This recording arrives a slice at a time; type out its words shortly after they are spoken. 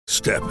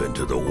Step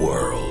into the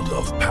world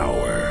of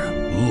power,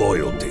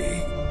 loyalty,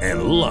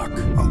 and luck.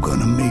 I'm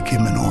gonna make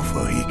him an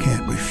offer he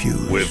can't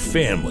refuse. With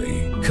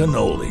family,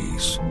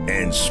 cannolis,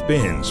 and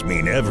spins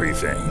mean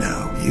everything.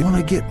 Now, you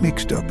wanna get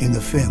mixed up in the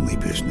family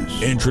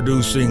business.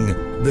 Introducing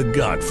The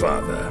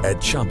Godfather at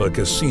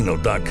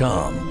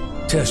ChumbaCasino.com.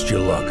 Test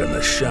your luck in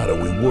the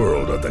shadowy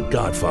world of The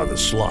Godfather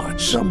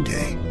slot.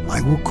 Someday, I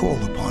will call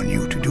upon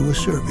you to do a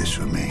service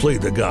for me. Play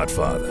The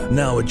Godfather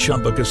now at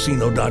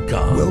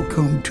ChumbaCasino.com.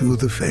 Welcome to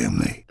the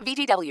family.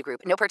 VGW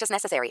Group. No purchase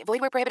necessary. Void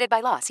where prohibited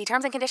by law. See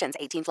terms and conditions.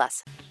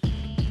 18+.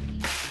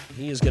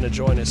 He is going to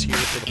join us here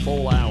for the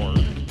full hour.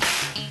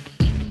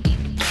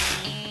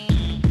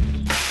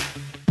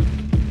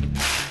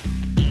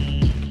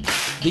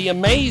 The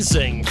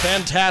amazing,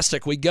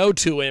 fantastic, we go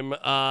to him,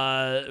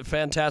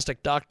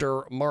 fantastic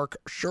Dr. Mark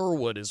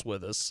Sherwood is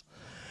with us.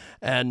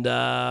 And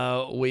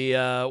we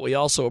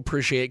also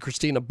appreciate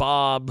Christina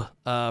Bobb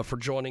for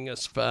joining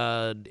us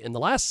in the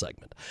last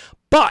segment.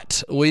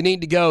 But we need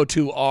to go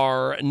to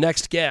our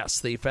next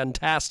guest, the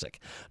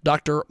fantastic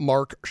Dr.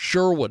 Mark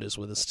Sherwood is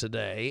with us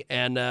today.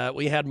 And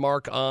we had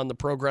Mark on the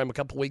program a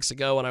couple weeks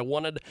ago, and I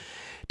wanted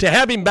to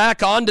have him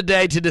back on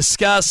today to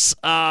discuss,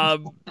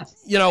 one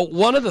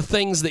of the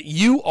things that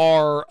you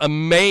are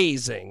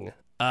amazing.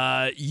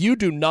 You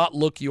do not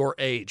look your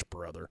age,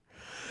 brother.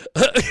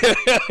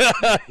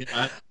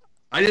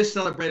 I just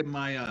celebrated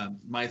my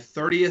my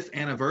 30th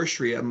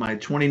anniversary of my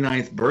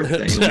 29th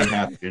birthday. Really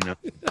happy,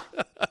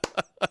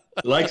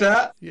 You like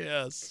that?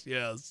 Yes.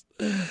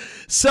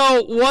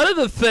 So one of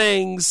the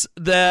things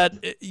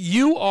that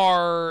you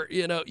are,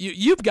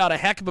 you've got a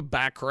heck of a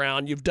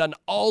background. You've done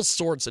all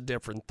sorts of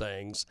different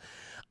things.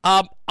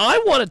 I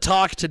want to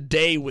talk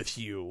today with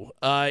you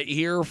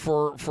here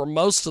for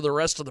most of the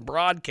rest of the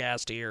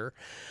broadcast here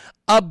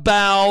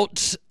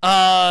about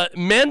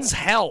men's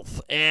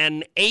health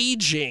and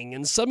aging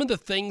and some of the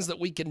things that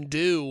we can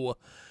do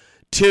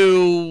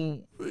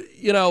to,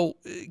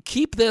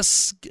 keep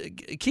this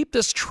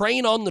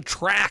train on the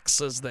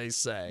tracks, as they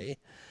say.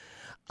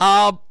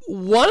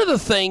 One of the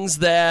things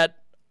that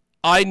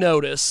I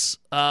notice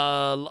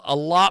a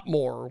lot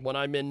more when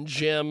I'm in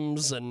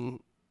gyms and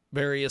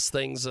various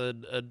things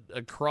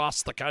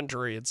across the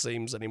country, it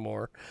seems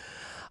anymore.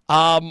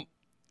 It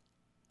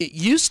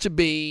used to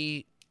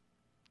be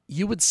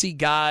you would see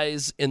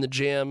guys in the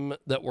gym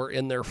that were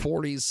in their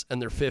 40s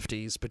and their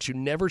 50s, but you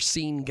never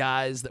seen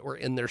guys that were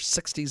in their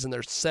 60s and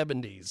their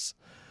 70s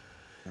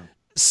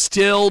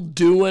still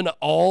doing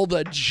all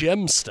the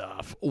gym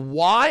stuff.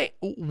 Why?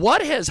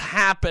 What has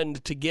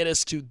happened to get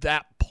us to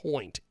that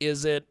point?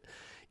 Is it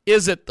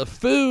the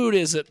food?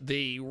 Is it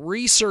the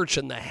research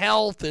and the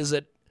health? Is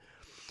it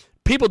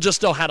people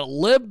just know how to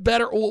live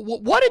better?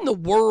 What in the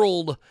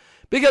world?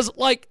 Because,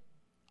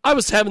 I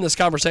was having this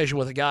conversation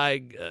with a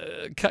guy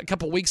a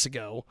couple weeks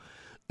ago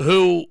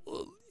who,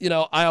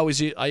 I always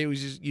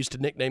used to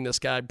nickname this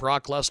guy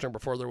Brock Lesnar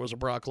before there was a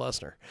Brock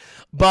Lesnar.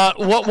 But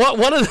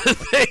one of the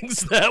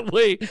things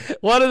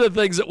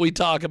that we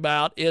talk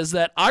about is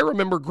that I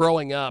remember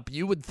growing up,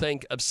 you would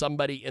think of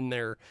somebody in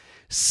their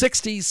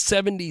 60s,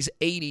 70s,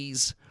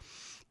 80s,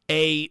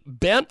 a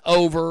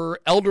bent-over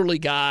elderly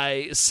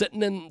guy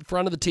sitting in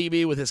front of the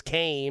TV with his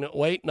cane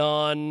waiting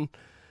on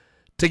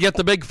to get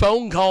the big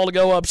phone call to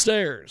go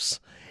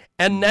upstairs.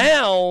 And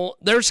now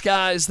there's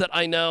guys that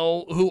I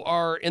know who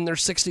are in their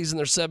 60s and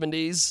their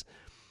 70s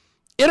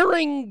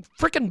entering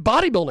freaking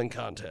bodybuilding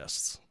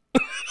contests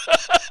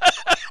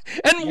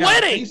and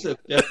winning.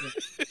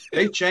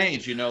 They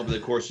change, over the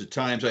course of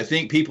times. I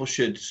think people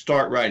should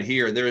start right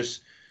here.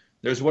 There's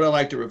what I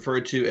like to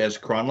refer to as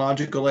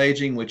chronological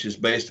aging, which is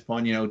based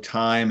upon,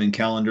 time and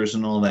calendars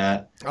and all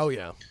that. Oh,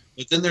 yeah.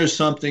 But then there's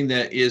something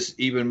that is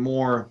even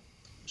more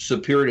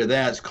superior to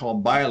that. It's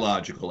called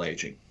biological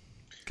aging.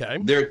 Okay.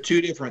 They're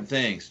two different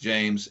things,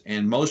 James,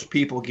 and most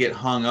people get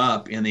hung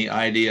up in the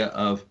idea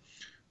of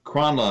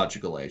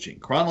chronological aging.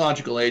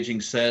 Chronological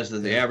aging says that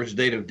the average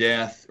date of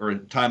death or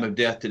time of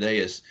death today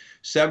is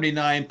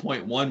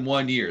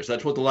 79.11 years.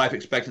 That's what the life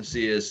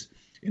expectancy is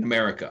in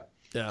America.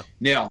 Yeah.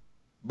 Now,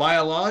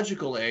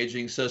 biological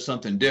aging says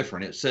something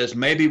different. It says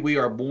maybe we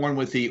are born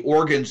with the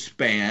organ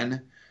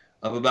span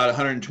of about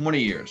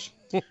 120 years.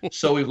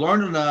 So we've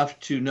learned enough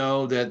to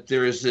know that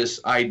there is this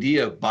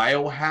idea of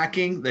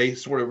biohacking. They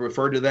sort of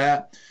refer to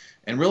that.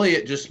 And really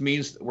it just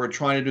means that we're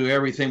trying to do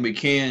everything we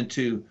can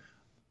to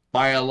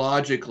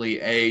biologically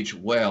age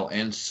well.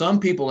 And some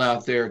people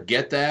out there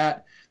get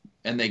that,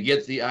 and they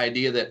get the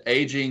idea that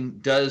aging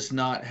does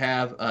not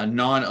have a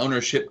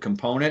non-ownership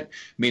component,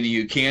 meaning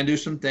you can do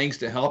some things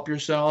to help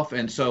yourself.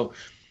 And so,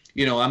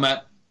 I'm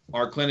at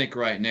our clinic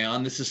right now,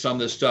 and this is some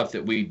of the stuff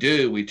that we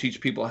do. We teach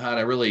people how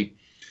to really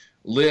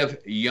live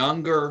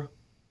younger,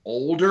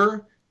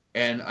 older,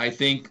 and I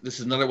think this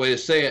is another way to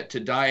say it, to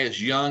die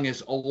as young,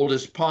 as old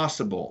as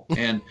possible.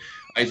 And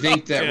I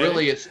think that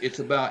really it's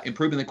about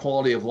improving the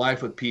quality of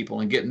life with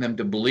people and getting them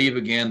to believe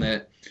again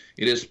that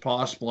it is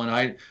possible.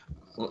 And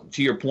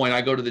to your point,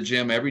 I go to the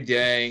gym every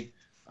day,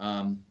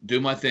 do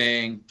my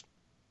thing.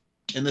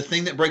 And the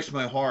thing that breaks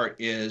my heart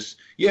is,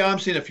 I'm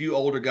seeing a few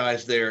older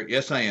guys there.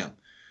 Yes, I am.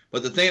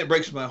 But the thing that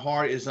breaks my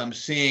heart is I'm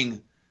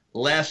seeing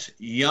less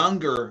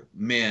younger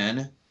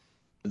men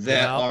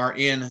that are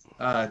in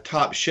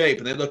top shape,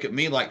 and they look at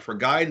me like for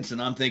guidance,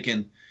 and I'm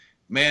thinking,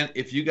 man,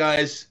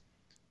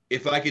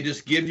 if I could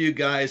just give you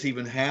guys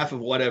even half of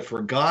what I've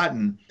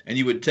forgotten and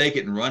you would take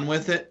it and run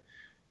with it,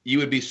 you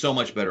would be so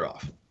much better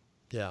off.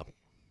 Yeah.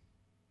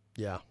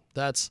 Yeah.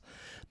 That's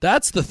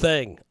the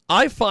thing.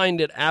 I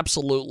find it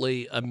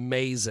absolutely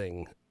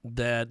amazing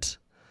that,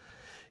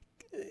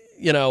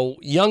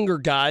 younger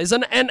guys,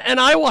 and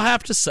I will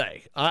have to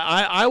say,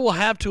 I will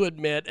have to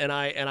admit, and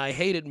I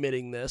hate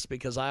admitting this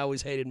because I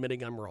always hate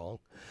admitting I'm wrong,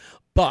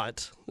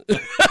 but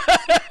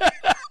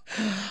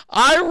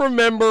I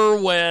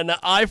remember when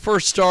I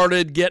first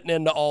started getting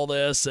into all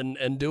this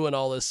and doing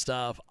all this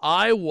stuff,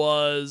 I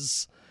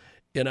was,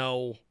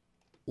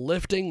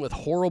 lifting with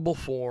horrible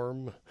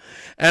form,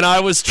 and I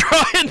was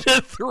trying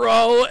to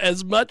throw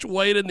as much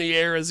weight in the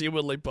air as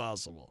humanly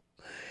possible.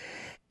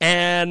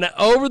 And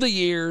over the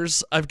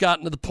years, I've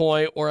gotten to the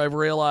point where I've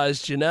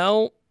realized,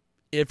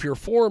 if your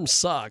form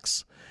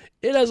sucks,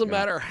 it doesn't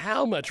matter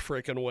how much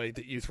freaking weight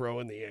that you throw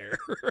in the air.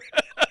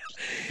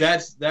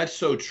 That's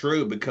so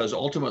true, because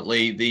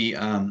ultimately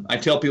I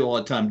tell people all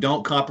the time,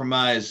 don't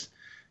compromise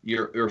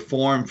your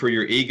form for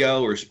your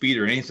ego or speed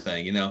or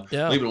anything, leave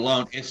it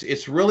alone.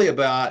 It's really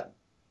about,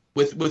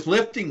 with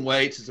lifting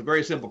weights, it's a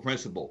very simple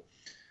principle.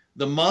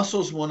 The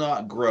muscles will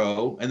not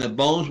grow and the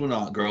bones will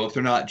not grow if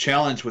they're not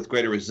challenged with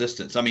greater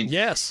resistance. I mean,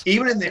 yes,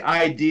 even in the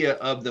idea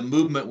of the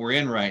movement we're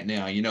in right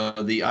now,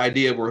 the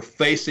idea we're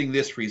facing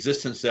this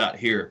resistance out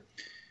here,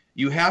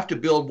 you have to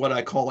build what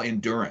I call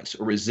endurance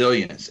or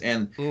resilience.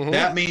 And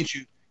that means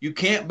you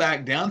can't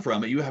back down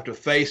from it. You have to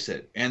face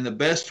it. And the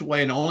best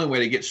way and only way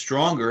to get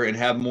stronger and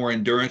have more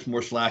endurance,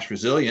 more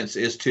resilience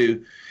is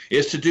to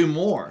do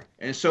more.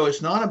 And so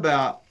it's not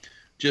about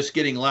just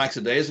getting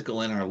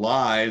lackadaisical in our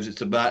lives.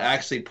 It's about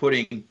actually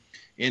putting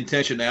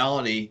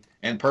intentionality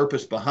and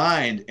purpose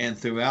behind and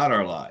throughout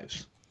our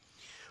lives.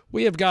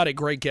 We have got a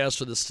great guest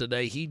with us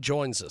today. He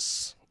joins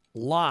us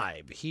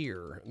live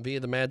here via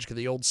the magic of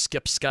the old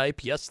skip Skype.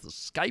 Yes, the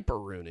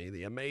Skype-a-rooney,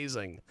 the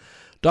amazing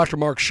Dr.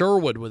 Mark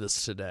Sherwood with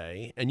us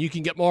today. And you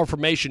can get more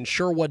information,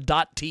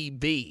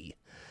 sherwood.tv.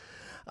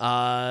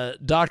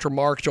 Dr.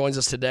 Mark joins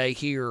us today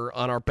here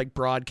on our big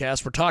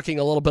broadcast. We're talking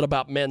a little bit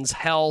about men's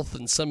health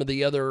and some of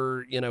the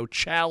other,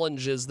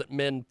 challenges that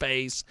men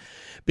face.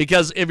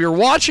 Because if you're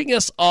watching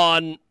us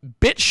on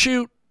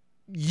BitChute,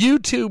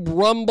 YouTube,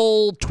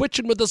 Rumble,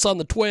 twitching with us on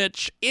the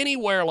Twitch,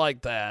 anywhere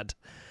like that,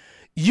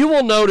 you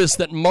will notice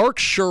that Mark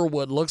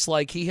Sherwood looks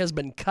like he has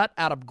been cut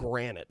out of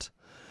granite.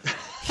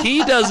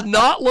 He does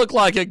not look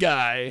like a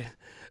guy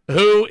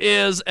who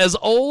is as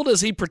old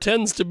as he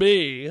pretends to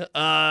be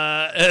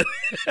on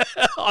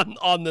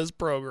this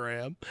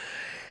program.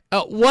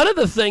 One of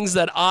the things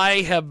that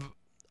I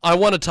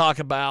want to talk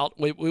about,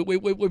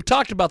 we've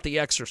talked about the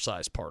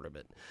exercise part of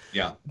it.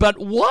 Yeah. But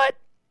what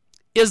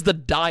is the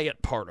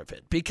diet part of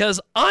it?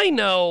 Because I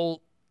know,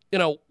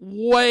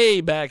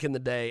 way back in the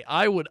day,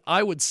 I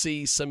would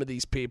see some of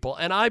these people,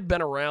 and I've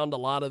been around a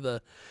lot of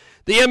the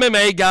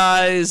MMA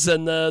guys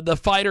and the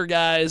fighter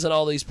guys and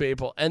all these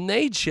people, and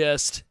they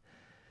just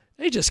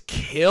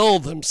kill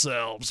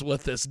themselves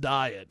with this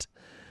diet.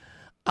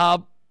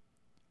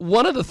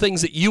 One of the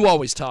things that you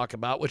always talk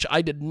about, which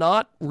I did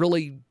not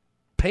really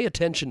pay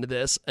attention to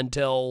this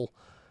until,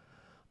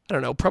 I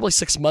don't know, probably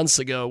 6 months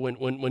ago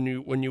when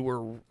you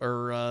were,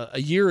 or a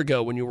year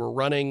ago when you were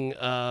running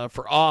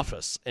for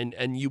office,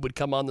 and you would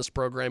come on this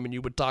program and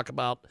you would talk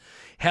about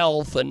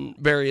health and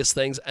various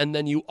things, and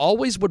then you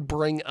always would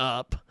bring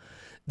up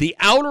the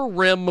outer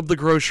rim of the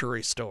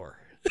grocery store.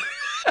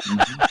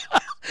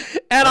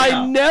 And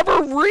I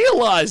never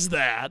realized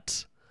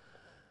that.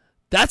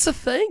 That's a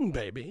thing,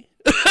 baby.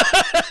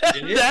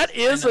 That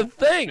is a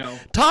thing.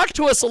 Talk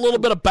to us a little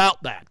bit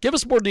about that. Give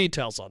us more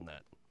details on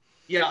that.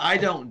 Yeah, I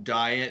don't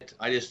diet.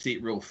 I just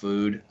eat real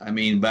food. I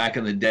mean, back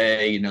in the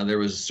day, there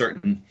was a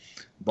certain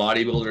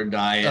bodybuilder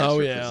diet. Oh,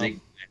 yeah.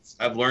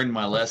 I've learned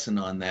my lesson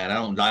on that. I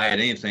don't diet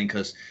anything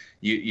because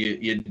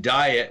you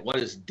diet. What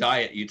is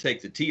diet? You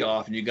take the T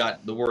off and you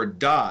got the word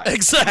die.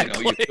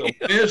 Exactly. You feel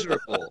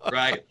miserable,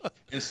 right?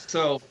 And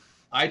so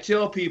I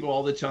tell people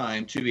all the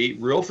time to eat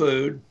real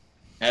food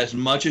as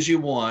much as you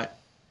want.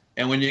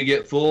 And when you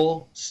get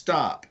full,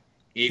 stop.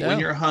 Eat when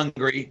you're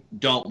hungry.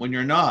 Don't when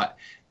you're not.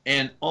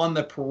 And on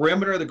the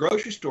perimeter of the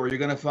grocery store, you're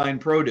going to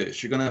find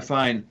produce. You're going to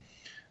find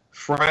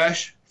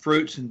fresh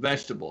fruits and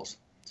vegetables.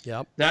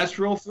 Yep. That's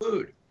real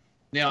food.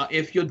 Now,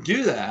 if you'll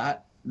do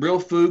that, real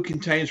food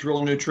contains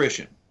real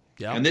nutrition.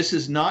 Yep. And this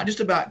is not just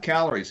about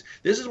calories.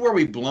 This is where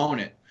we've blown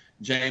it,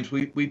 James.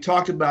 We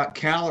talked about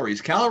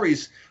calories.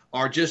 Calories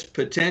are just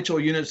potential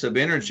units of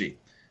energy.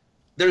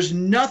 There's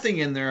nothing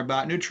in there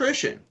about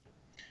nutrition.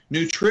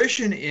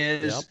 Nutrition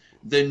is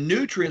the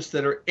nutrients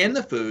that are in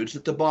the foods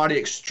that the body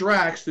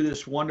extracts through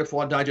this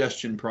wonderful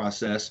digestion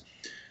process,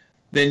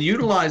 then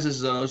utilizes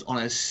those on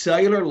a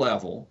cellular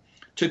level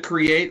to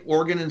create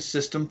organ and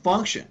system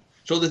function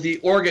so that the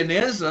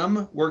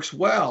organism works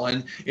well.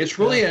 And it's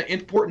really an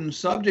important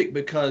subject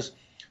because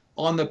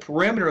on the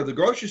perimeter of the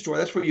grocery store,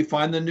 that's where you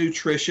find the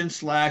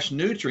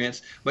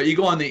nutrition/nutrients. But you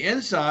go on the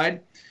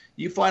inside,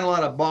 you find a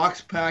lot of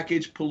box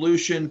package,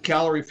 pollution,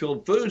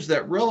 calorie-filled foods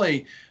that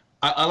really,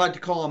 I like to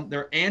call them,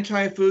 they're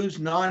anti-foods,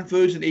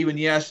 non-foods, and even,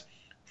 yes,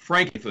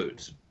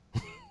 frankenfoods.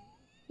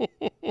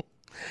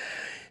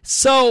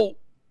 So,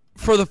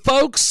 for the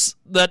folks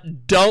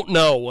that don't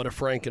know what a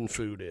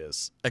frankenfood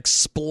is,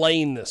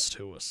 explain this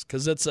to us,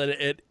 because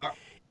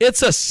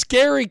it's a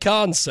scary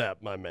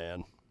concept, my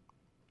man.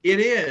 It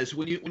is.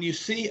 When you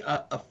see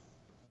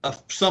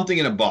something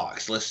in a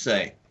box, let's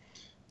say,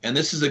 and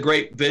this is a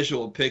great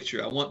visual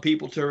picture. I want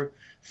people to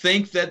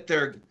think that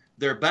they're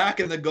back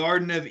in the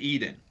Garden of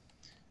Eden.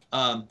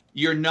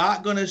 You're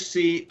not going to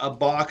see a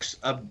box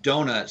of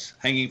donuts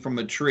hanging from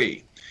a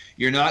tree.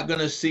 You're not going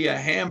to see a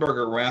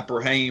hamburger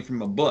wrapper hanging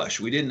from a bush.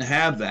 We didn't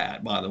have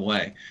that, by the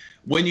way.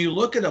 When you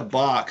look at a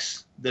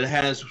box that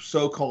has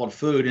so-called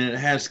food and it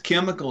has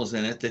chemicals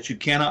in it that you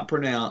cannot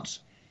pronounce,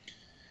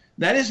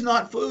 that is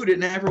not food. It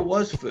never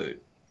was food.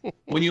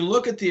 When you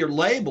look at the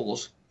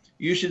labels,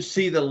 you should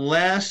see the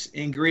less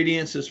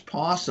ingredients as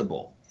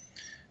possible.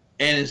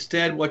 And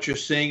instead, what you're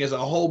seeing is a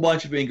whole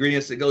bunch of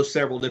ingredients that go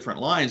several different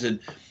lines. And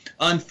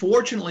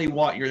unfortunately,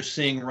 what you're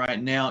seeing right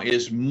now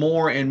is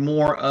more and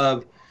more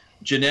of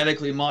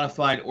genetically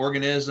modified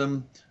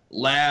organism,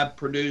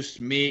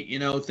 lab-produced meat,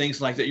 things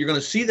like that. You're going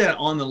to see that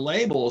on the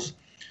labels,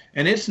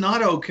 and it's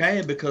not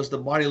okay because the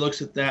body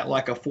looks at that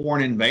like a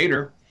foreign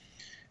invader,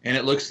 and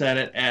it looks at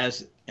it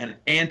as an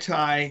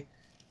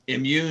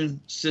anti-immune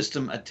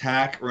system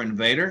attack or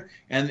invader,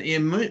 and the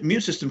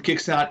immune system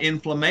kicks out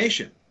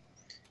inflammation.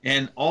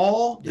 And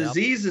all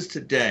diseases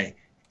today,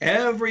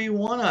 every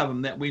one of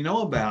them that we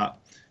know about,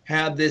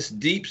 have this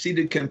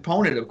deep-seated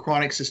component of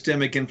chronic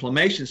systemic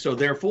inflammation. So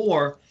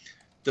therefore,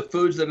 the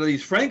foods that are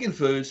these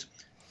frankenfoods,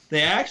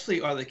 they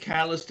actually are the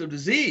catalyst of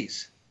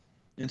disease.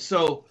 And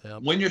so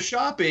when you're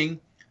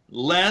shopping,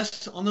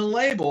 less on the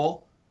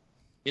label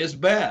is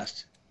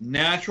best.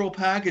 Natural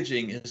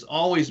packaging is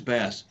always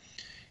best.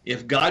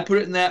 If God put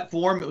it in that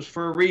form, it was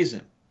for a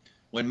reason.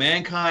 When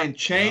mankind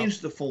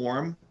changed the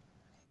form,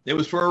 it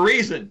was for a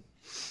reason.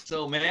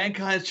 So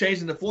mankind's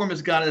changing the form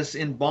has got us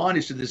in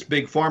bondage to this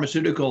big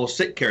pharmaceutical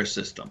sick care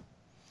system.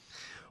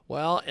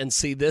 Well, and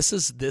see, this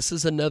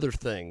is another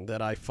thing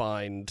that I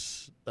find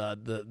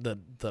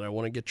that I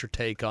want to get your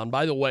take on.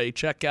 By the way,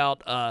 check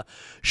out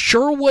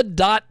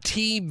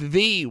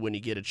Sherwood.tv when you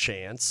get a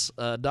chance.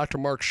 Dr.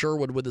 Mark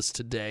Sherwood with us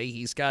today.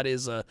 He's got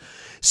his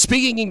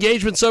speaking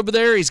engagements over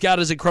there. He's got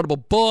his incredible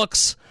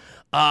books.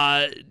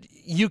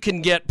 You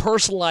can get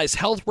personalized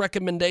health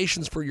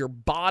recommendations for your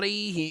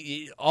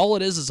body. All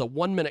it is a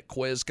 1-minute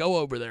quiz. Go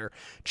over there.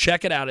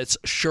 Check it out. It's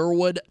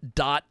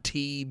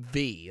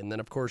Sherwood.tv. And then,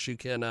 of course, you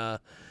can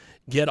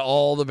get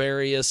all the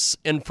various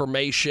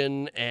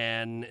information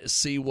and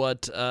see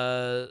what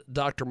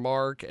Dr.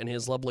 Mark and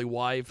his lovely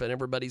wife and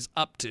everybody's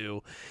up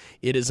to.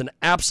 It is an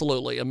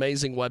absolutely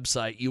amazing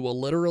website. You will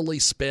literally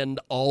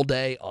spend all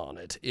day on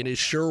it. It is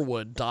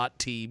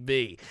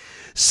Sherwood.tv.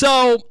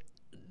 So,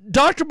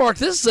 Dr. Mark,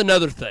 this is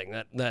another thing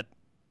that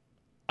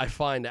I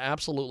find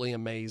absolutely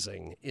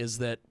amazing is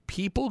that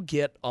people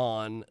get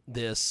on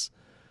this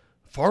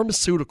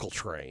pharmaceutical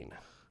train.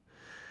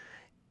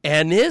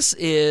 And this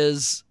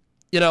is,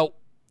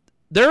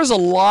 there's a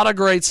lot of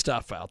great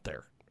stuff out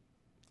there.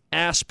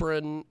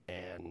 Aspirin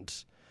and,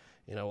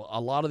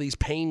 a lot of these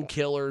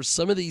painkillers,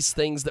 some of these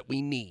things that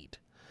we need.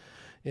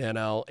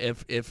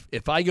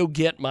 If I go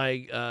get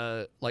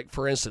my, like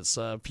for instance,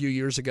 a few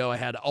years ago, I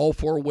had all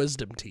 4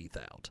 wisdom teeth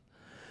out.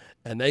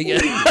 And they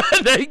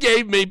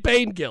gave me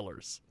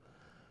painkillers.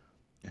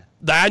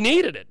 I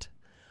needed it.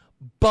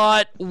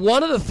 But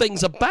one of the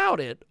things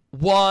about it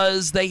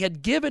was they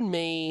had given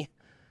me,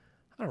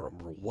 I don't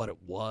remember what it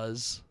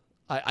was.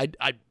 I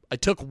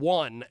took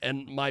one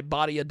and my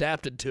body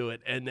adapted to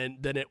it, and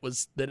then it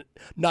was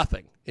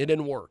nothing. It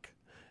didn't work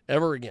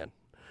ever again.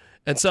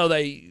 And so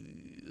they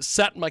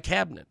sat in my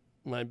cabinet,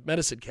 my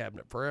medicine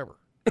cabinet, forever.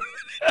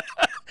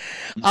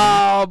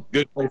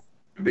 Good place.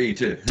 Me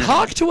too.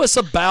 Talk to us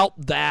about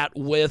that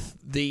with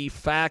the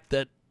fact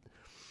that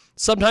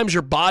sometimes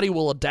your body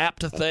will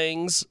adapt to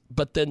things,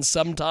 but then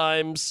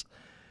sometimes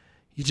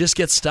you just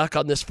get stuck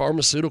on this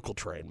pharmaceutical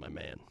train, my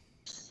man.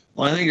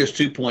 Well, I think there's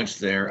 2 points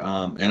there,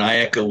 and I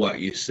echo what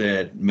you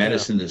said.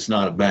 Medicine is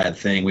not a bad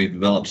thing. We've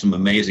developed some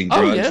amazing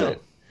drugs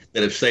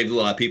that have saved a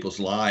lot of people's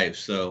lives.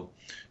 So,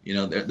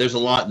 there's a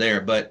lot there.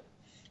 But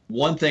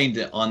one thing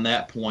on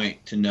that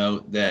point to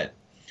note that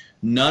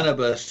none of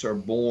us are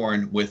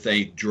born with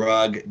a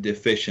drug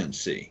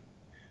deficiency.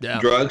 Yeah.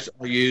 Drugs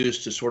are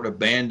used to sort of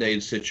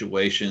Band-Aid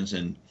situations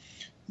and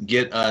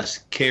get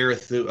us care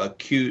through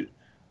acute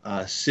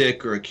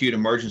sick or acute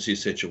emergency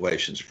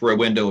situations for a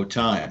window of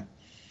time.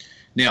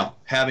 Now,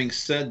 having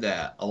said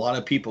that, a lot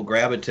of people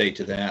gravitate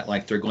to that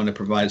like they're going to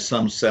provide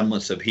some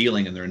semblance of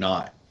healing, and they're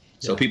not.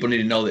 So people need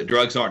to know that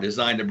drugs aren't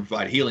designed to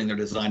provide healing. They're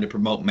designed to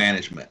promote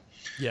management.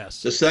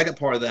 Yes. The second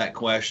part of that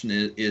question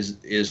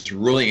is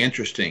really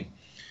interesting.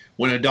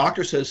 When a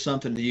doctor says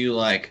something to you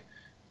like,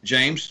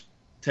 James,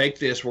 take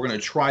this, we're going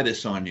to try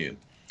this on you,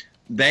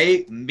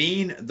 They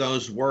mean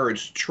those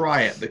words,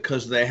 try it,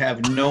 because they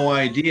have no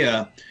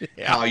idea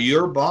how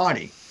your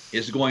body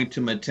is going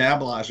to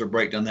metabolize or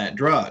break down that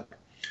drug.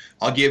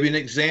 I'll give you an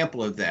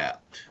example of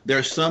that.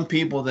 There's some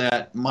people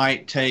that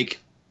might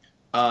take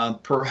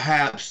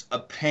perhaps a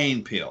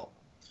pain pill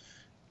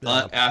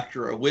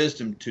after a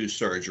wisdom tooth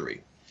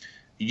surgery.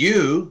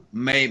 You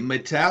may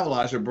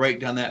metabolize or break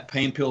down that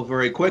pain pill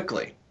very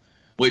quickly,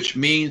 which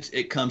means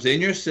it comes in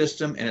your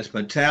system and it's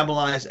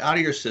metabolized out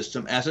of your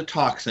system as a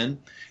toxin,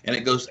 and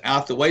it goes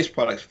out the waste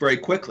products very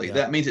quickly.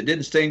 That means it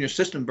didn't stay in your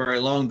system very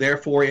long,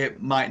 therefore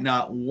it might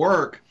not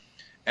work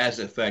as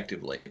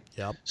effectively.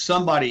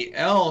 Somebody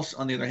else,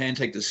 on the other hand,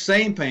 take the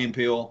same pain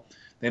pill.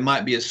 They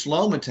might be a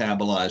slow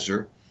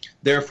metabolizer,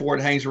 therefore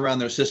it hangs around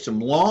their system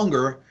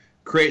longer,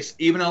 creates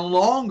even a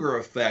longer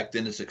effect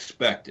than is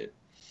expected.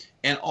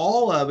 And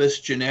all of us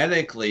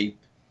genetically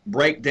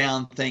break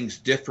down things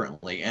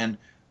differently. And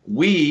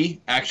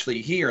we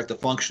actually here at the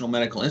Functional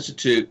Medical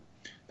Institute,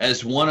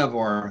 as one of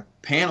our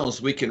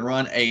panels, we can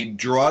run a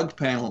drug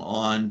panel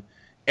on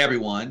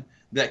everyone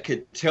that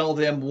could tell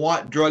them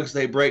what drugs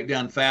they break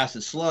down fast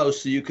and slow,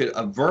 so you could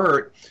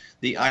avert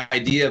the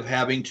idea of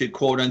having to,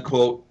 quote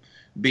unquote,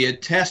 be a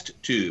test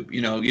tube.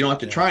 You know, you don't have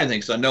to try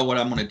anything, so I know what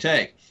I'm going to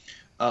take.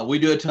 We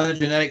do a ton of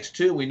genetics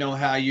too. We know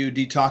how you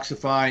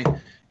detoxify,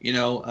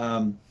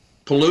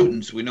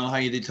 pollutants. We know how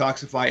you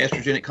detoxify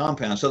estrogenic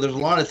compounds. So there's a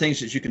lot of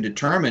things that you can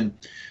determine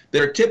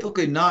that are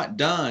typically not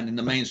done in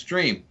the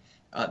mainstream.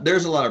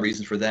 There's a lot of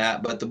reasons for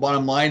that, but the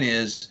bottom line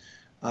is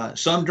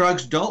some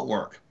drugs don't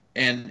work.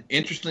 And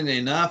interestingly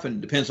enough, and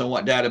it depends on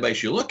what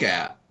database you look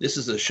at, this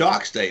is a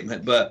shock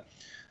statement, but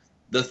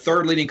the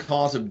third leading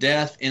cause of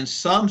death in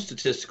some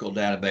statistical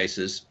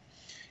databases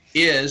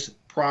is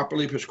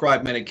properly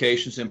prescribed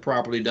medications and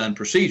properly done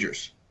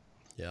procedures.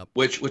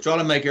 Which ought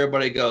to make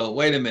everybody go,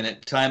 wait a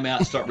minute, time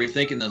out, start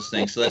rethinking those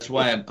things. So that's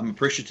why I'm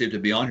appreciative to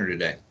be on here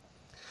today.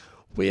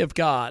 We have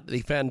got the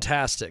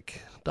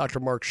fantastic Dr.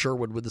 Mark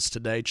Sherwood with us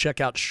today.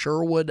 Check out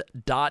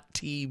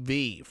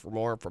Sherwood.tv for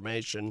more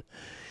information.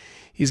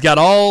 He's got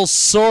all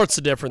sorts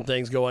of different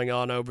things going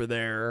on over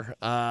there.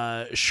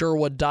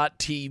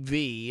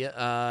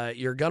 Sherwood.tv.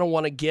 You're going to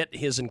want to get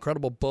his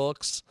incredible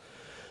books,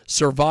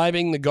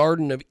 Surviving the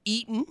Garden of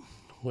Eden,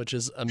 which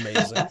is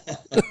amazing.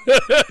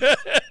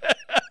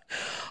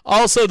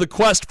 Also, The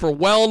Quest for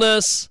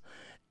Wellness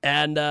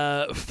and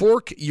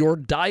Fork Your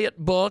Diet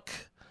book.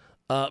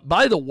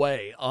 By the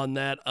way, on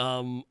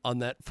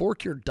that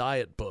Fork Your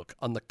Diet book,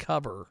 on the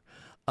cover,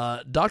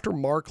 Dr.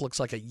 Mark looks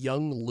like a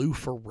young Lou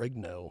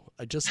Ferrigno.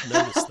 I just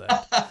noticed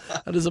that.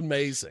 That is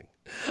amazing.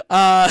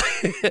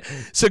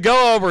 So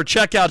go over,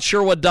 check out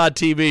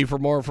Sherwood.tv for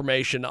more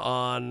information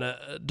on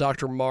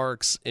Dr.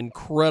 Mark's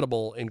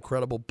incredible,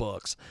 incredible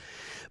books.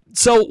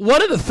 So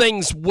one of the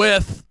things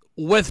with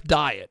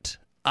diet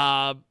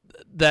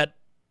that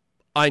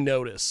I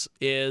notice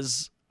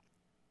is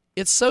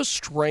it's so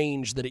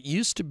strange that it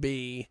used to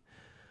be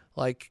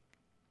like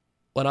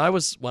when I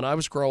was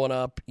growing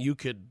up, you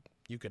could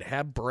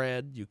have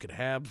bread, you could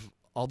have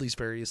all these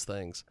various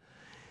things.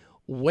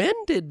 When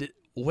did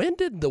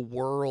the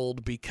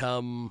world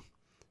become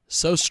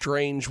so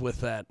strange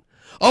with that?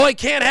 Oh, I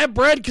can't have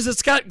bread because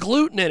it's got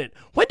gluten in it.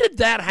 When did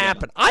that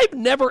happen? I've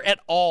never at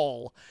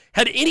all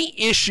had any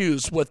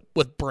issues with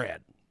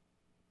bread.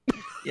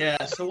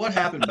 Yeah. So what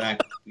happened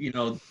back?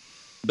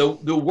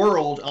 The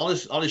world. I'll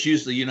just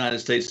use the United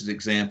States as an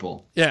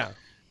example. Yeah.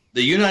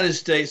 The United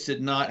States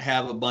did not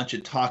have a bunch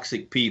of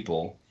toxic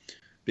people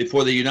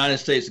before the United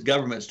States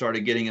government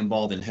started getting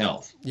involved in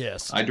health.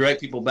 Yes. I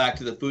direct people back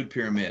to the food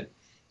pyramid.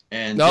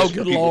 And oh, just for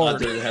good people Lord. out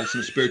there that have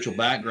some spiritual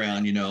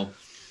background,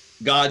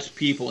 God's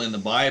people in the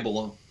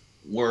Bible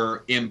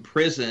were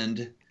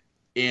imprisoned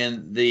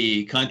in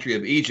the country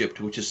of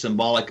Egypt, which is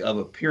symbolic of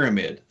a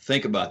pyramid.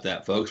 Think about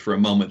that, folks, for a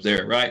moment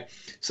there, right?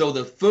 So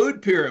the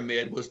food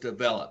pyramid was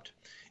developed.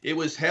 It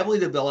was heavily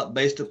developed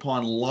based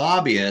upon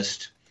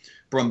lobbyists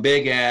from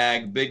big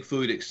ag, big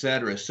food,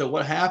 etc. So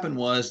what happened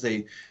was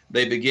they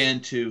began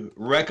to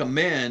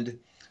recommend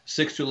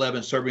 6 to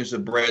 11 servings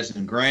of breads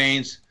and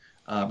grains.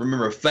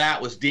 Remember,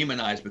 fat was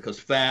demonized because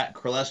fat,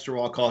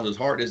 cholesterol causes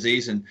heart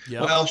disease, and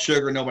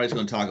sugar, nobody's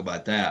going to talk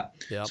about that.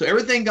 Yep. So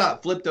everything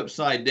got flipped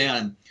upside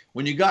down.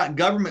 When you got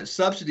government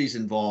subsidies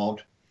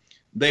involved,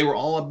 they were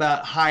all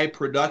about high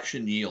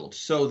production yields.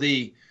 So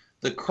the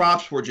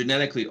crops were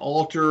genetically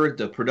altered,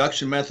 the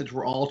production methods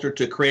were altered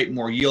to create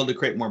more yield, to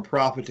create more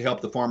profit, to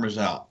help the farmers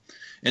out.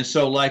 And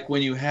so like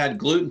when you had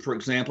gluten, for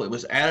example, it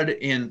was added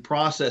in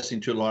processing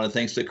to a lot of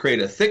things to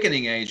create a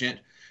thickening agent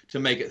to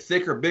make it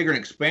thicker, bigger, and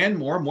expand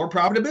more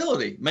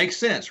profitability. Makes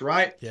sense,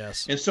 right?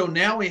 Yes. And so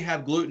now we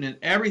have gluten in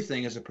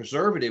everything as a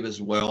preservative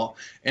as well.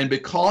 And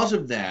because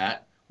of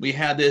that, we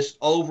have this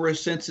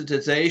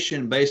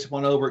oversensitization based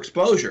upon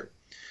overexposure.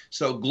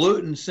 So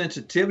gluten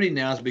sensitivity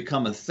now has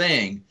become a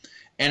thing.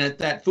 And at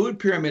that food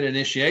pyramid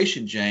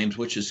initiation, James,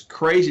 which is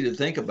crazy to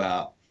think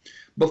about,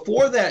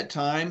 before that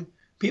time,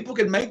 people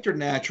could make their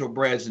natural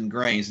breads and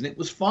grains, and it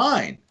was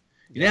fine.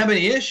 You didn't have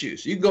any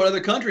issues. You can go to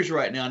other countries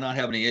right now and not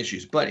have any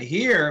issues. But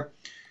here,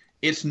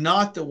 it's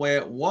not the way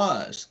it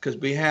was, because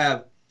we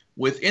have,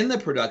 within the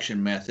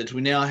production methods,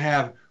 we now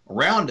have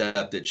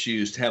Roundup that's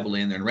used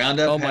heavily in there. And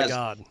Roundup has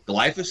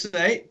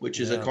glyphosate, which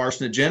is a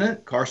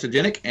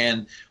carcinogenic,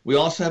 and we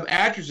also have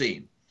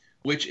atrazine,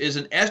 which is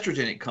an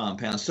estrogenic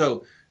compound.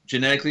 So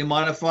genetically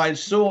modified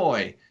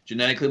soy,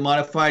 genetically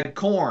modified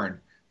corn,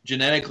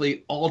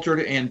 genetically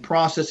altered and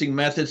processing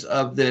methods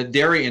of the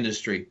dairy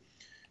industry.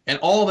 And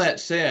all that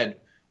said,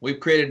 we've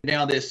created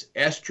now this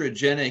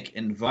estrogenic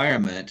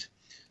environment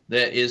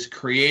that is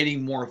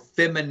creating more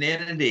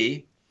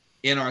femininity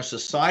in our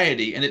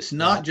society. And it's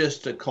not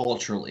just a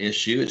cultural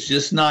issue. It's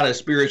just not a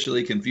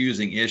spiritually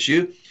confusing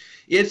issue.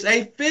 It's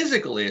a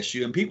physical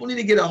issue, and people need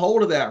to get a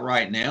hold of that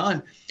right now.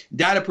 And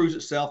data proves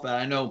itself out.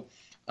 I know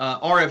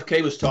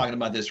RFK was talking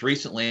about this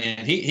recently,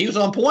 and he was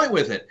on point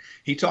with it.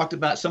 He talked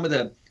about some of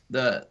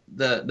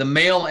the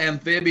male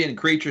amphibian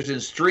creatures in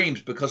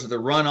streams, because of the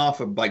runoff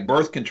of like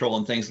birth control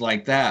and things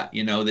like that,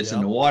 that's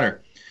in the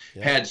water,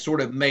 had sort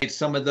of made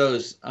some of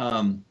those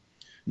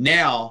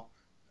now,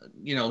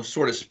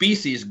 sort of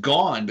species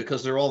gone,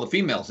 because they're all the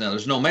females now.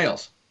 There's no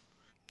males.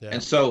 Yeah.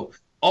 And so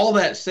all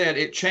that said,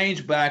 it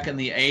changed back in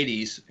the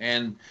 80s.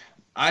 And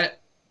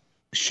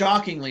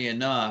shockingly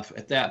enough,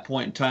 at that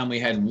point in time, we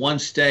had one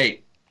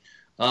state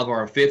of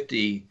our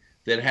 50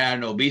 that had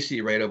an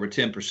obesity rate over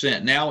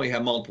 10%. Now we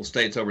have multiple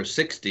states over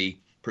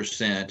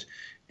 60%,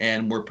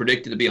 and we're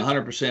predicted to be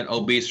 100%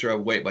 obese or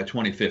overweight by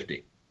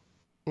 2050.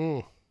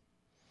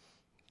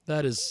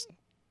 That is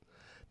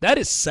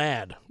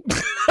sad.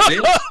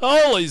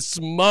 Holy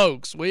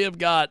smokes. We have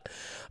got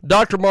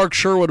Dr. Mark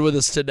Sherwood with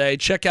us today.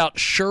 Check out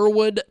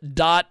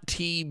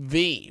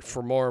Sherwood.tv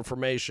for more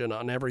information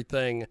on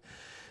everything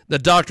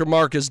that Dr.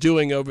 Mark is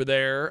doing over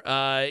there.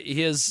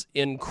 His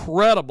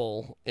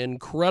incredible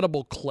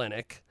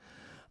clinic.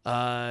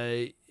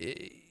 You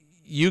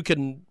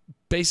can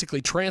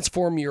basically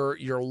transform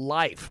your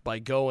life by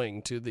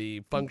going to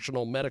the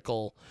Functional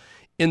Medical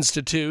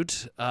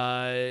Institute.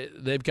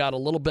 They've got a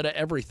little bit of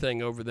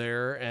everything over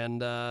there,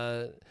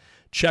 and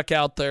check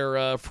out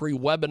their free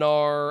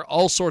webinar,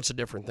 all sorts of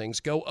different things.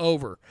 Go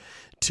over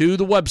to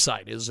the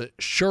website, is at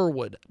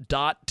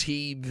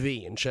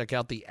Sherwood.tv, and check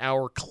out the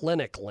Our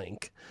Clinic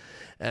link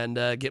and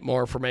get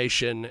more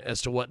information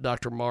as to what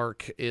Dr.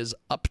 Mark is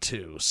up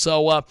to.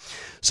 So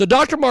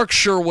Dr. Mark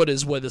Sherwood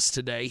is with us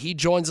today. He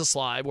joins us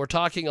live. We're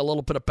talking a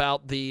little bit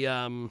about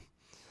the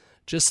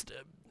just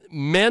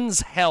men's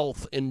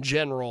health in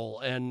general,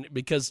 and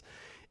because,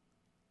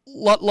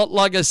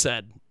 like I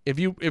said, if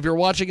you're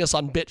watching us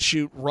on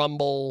BitChute,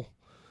 Rumble,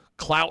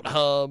 Clout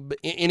Hub,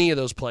 any of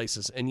those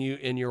places, and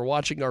you're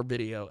watching our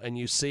video and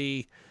you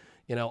see,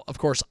 of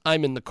course,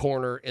 I'm in the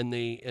corner in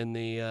the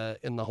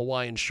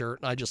Hawaiian shirt,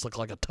 and I just look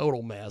like a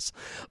total mess.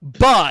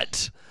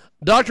 But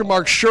Dr.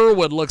 Mark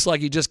Sherwood looks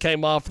like he just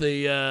came off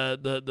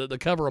the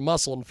cover of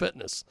Muscle and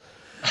Fitness.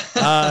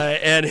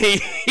 And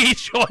he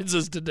joins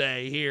us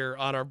today here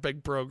on our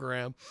big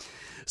program.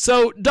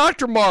 So,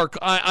 Dr. Mark,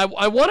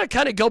 I want to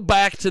kind of go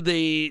back to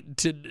the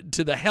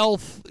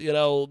health,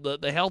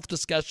 the health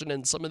discussion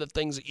and some of the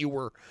things that you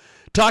were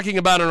talking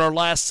about in our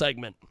last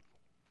segment.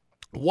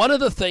 One of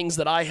the things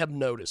that I have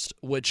noticed,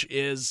 which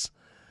is,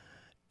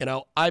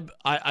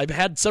 I've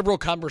had several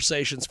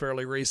conversations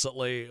fairly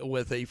recently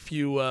with a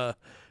few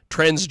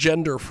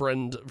transgender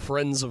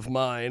friends of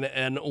mine,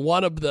 and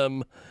one of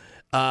them,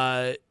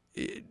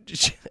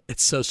 it's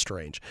so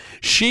strange.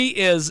 She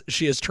is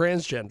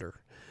transgender,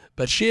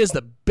 but she is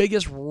the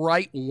biggest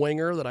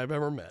right-winger that I've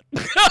ever met.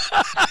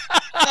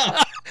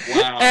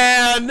 Wow.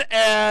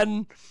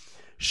 And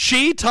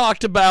she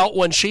talked about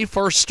when she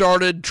first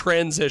started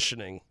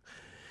transitioning,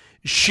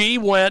 she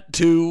went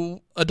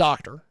to a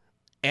doctor,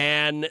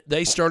 and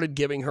they started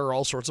giving her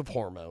all sorts of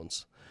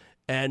hormones.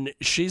 And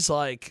she's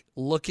like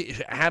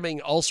having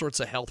all sorts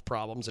of health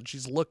problems, and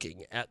she's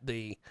looking at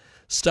the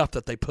stuff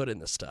that they put in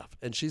the stuff.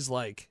 And she's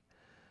like,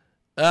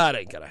 that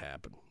ain't going to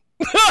happen.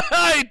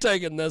 I ain't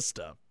taking this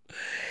stuff.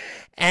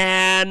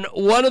 And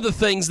one of the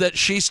things that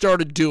she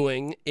started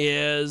doing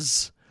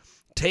is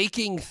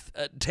taking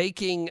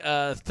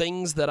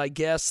things that I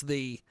guess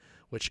this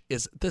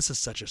is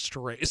such a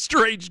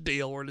strange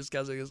deal we're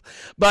discussing this,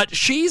 but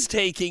she's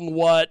taking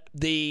what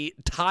the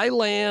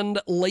Thailand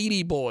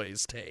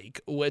ladyboys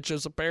take, which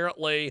is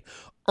apparently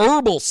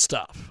herbal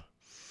stuff.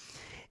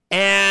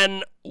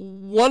 And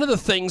one of the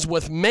things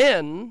with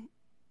men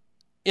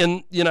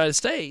in the United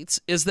States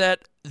is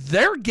that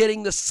they're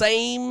getting the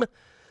same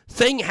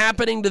thing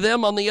happening to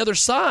them on the other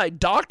side.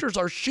 Doctors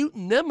are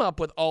shooting them up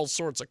with all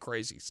sorts of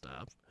crazy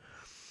stuff.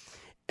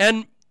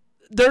 And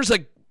there's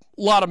a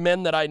lot of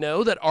men that I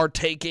know that are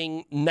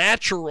taking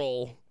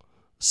natural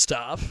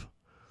stuff.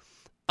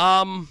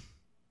 How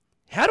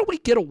do we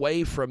get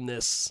away from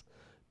this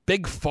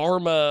big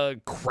pharma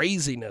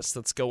craziness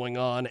that's going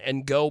on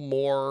and go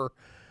more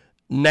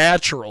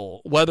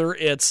natural, whether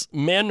it's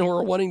men who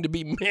are wanting to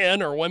be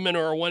men or women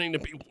who are wanting to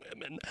be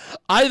women?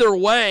 Either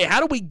way, how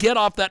do we get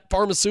off that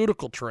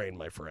pharmaceutical train,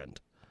 my friend?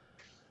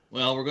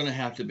 Well, we're going to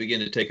have to begin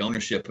to take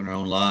ownership in our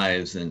own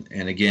lives. And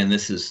again,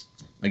 this is,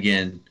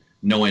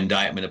 no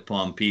indictment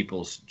upon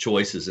people's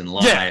choices in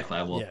life.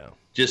 I will Yeah.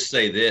 just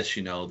say this,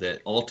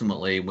 that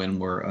ultimately when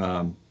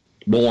we're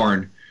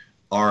born,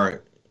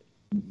 our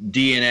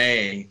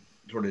DNA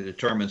sort of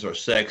determines our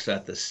sex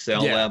at the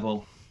cell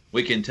level.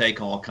 We can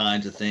take all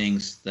kinds of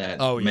things that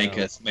make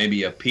us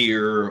maybe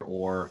appear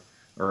or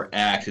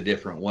act a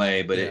different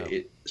way, but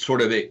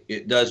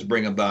it does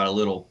bring about a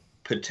little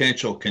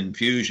potential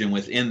confusion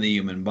within the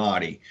human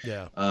body.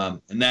 Yeah.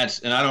 And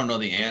I don't know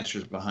the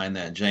answers behind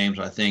that, James.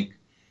 I think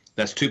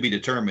that's to be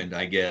determined,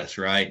 I guess,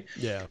 right?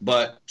 Yeah.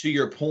 But to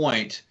your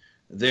point,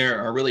 there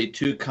are really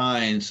two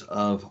kinds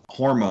of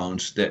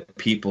hormones that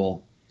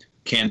people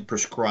can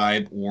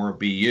prescribe or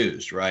be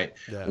used, right?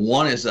 Yeah.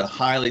 One is a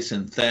highly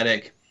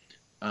synthetic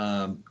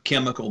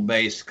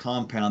chemical-based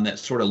compound that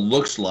sort of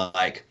looks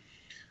like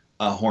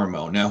a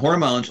hormone. Now,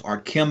 hormones are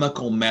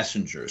chemical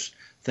messengers.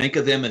 Think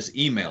of them as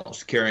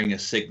emails carrying a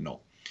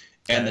signal.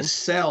 Okay. And the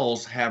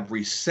cells have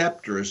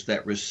receptors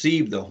that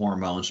receive the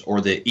hormones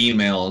or the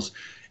emails,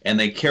 and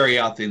they carry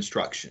out the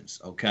instructions,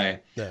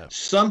 okay? Yeah.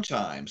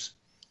 Sometimes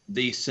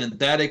the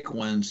synthetic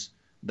ones,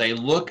 they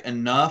look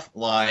enough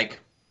like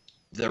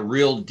the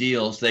real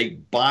deals. They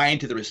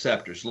bind to the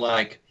receptors,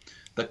 like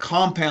the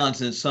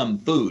compounds in some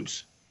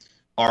foods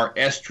are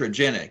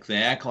estrogenic. They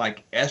act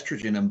like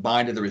estrogen and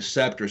bind to the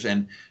receptors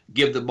and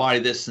give the body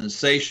this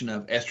sensation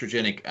of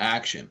estrogenic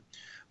action.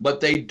 But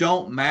they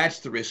don't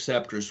match the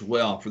receptors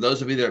well. For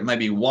those of you that may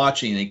be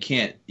watching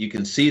and you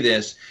can see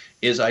this,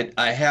 is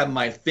I have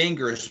my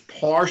fingers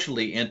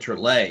partially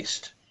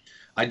interlaced.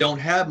 I don't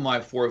have my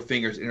four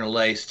fingers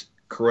interlaced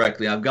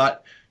correctly. I've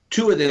got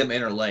two of them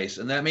interlaced,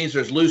 and that means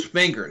there's loose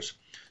fingers.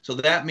 So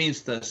that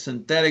means the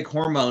synthetic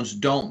hormones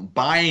don't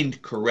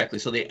bind correctly.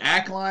 So they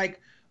act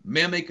like,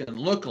 mimic, and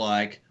look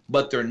like,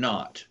 but they're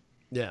not.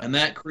 Yeah. And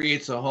that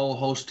creates a whole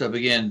host of,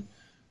 again,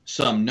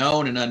 some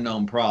known and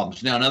unknown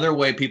problems. Now, another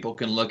way people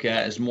can look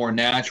at is more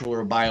natural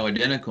or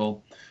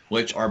bioidentical,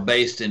 which are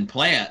based in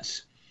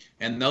plants.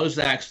 And those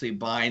actually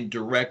bind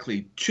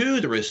directly to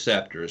the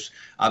receptors.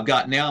 I've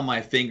got now my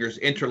fingers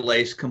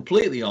interlaced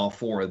completely, all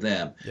four of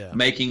them,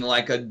 making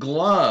like a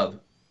glove,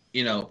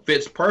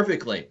 fits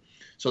perfectly.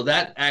 So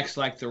that acts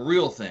like the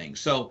real thing.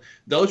 So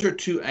those are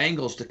two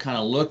angles to kind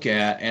of look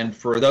at. And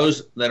for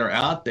those that are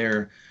out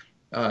there,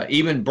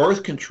 even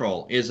birth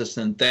control is a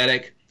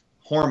synthetic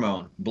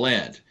hormone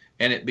blend.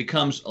 And it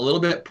becomes a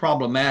little bit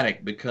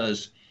problematic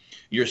because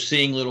you're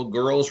seeing little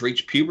girls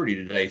reach puberty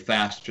today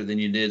faster than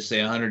you did, say,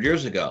 100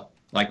 years ago,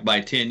 like by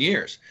 10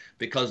 years,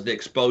 because of the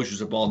exposures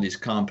of all these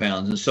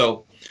compounds. And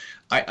so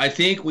I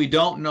think we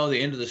don't know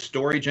the end of the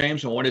story,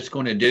 James, and what it's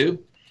going to do,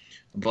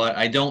 but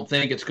I don't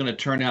think it's going to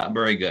turn out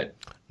very good.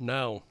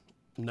 No.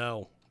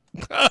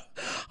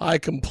 I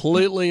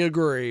completely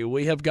agree.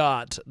 We have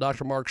got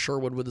Dr. Mark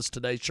Sherwood with us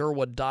today,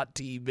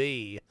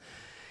 Sherwood.tv.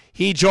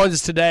 He joins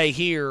us today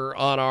here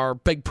on our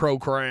big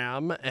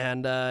program,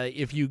 and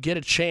if you get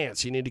a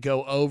chance, you need to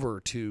go over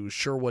to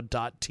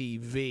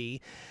Sherwood.tv.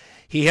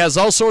 He has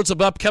all sorts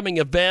of upcoming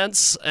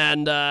events,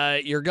 and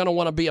you're going to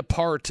want to be a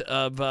part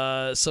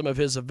of some of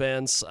his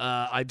events.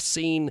 I've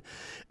seen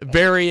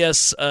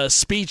various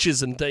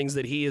speeches and things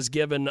that he has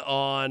given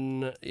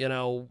on,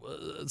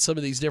 some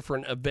of these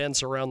different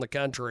events around the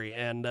country,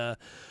 and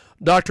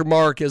Dr.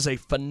 Mark is a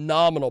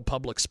phenomenal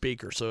public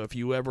speaker, so if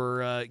you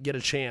ever get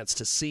a chance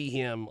to see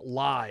him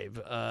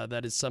live,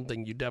 that is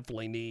something you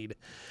definitely need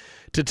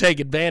to take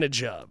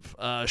advantage of.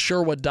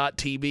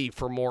 Sherwood.tv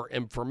for more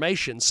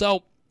information.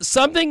 So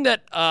something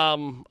that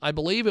I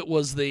believe it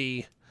was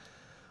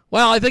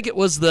I think it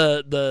was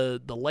the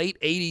late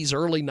 80s,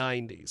 early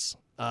 90s.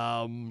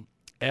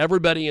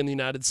 Everybody in the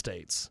United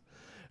States,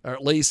 or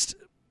at least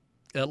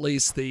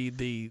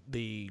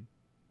the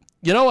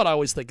you know what I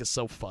always think is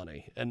so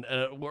funny, and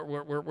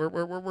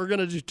we're going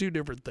to do two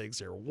different things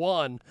here.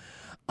 One,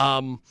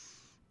 I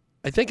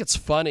think it's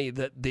funny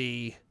that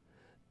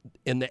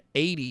in the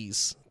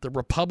 80s the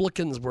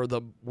Republicans were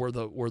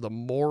the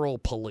moral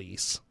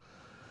police,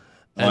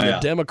 and the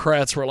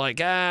Democrats were like,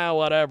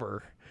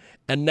 whatever.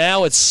 And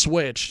now it's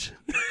switched.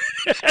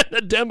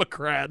 The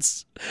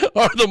Democrats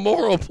are the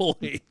moral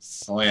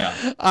police. Oh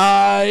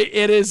yeah.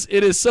 It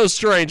is so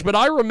strange. But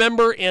I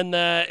remember in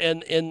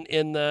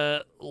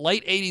the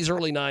late 80s,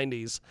 early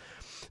 90s,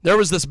 there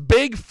was this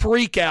big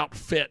freak out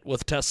fit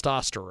with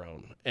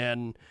testosterone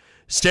and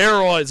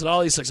steroids and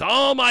all these things.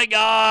 Oh my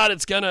God,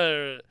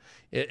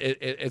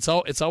 it's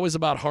always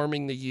about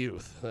harming the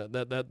youth.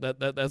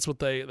 That's what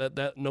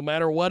that no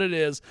matter what it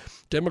is,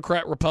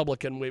 Democrat,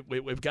 Republican,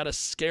 we've got to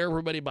scare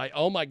everybody by,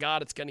 oh my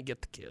God, it's going to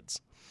get the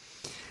kids.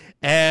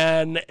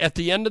 And at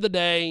the end of the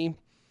day,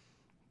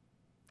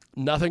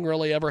 nothing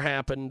really ever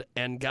happened.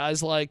 And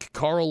guys like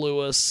Carl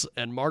Lewis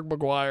and Mark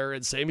McGuire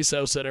and Sammy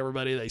Sosa and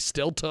everybody, they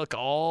still took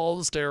all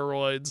the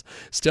steroids,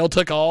 still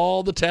took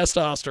all the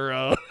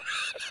testosterone.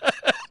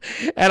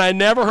 And I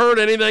never heard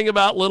anything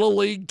about little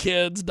league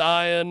kids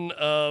dying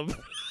of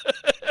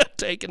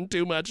taking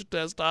too much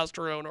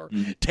testosterone or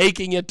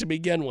taking it to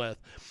begin with.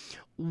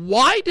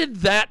 Why did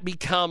that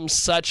become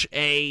such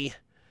a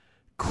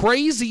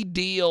crazy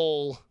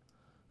deal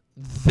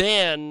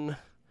then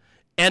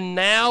And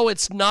now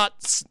it's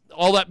not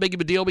all that big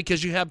of a deal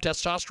because you have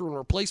testosterone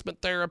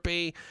replacement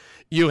therapy,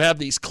 you have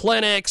these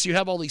clinics, you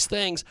have all these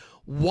things.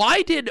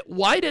 Why did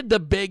the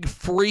big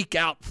freak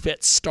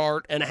outfit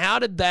start, and how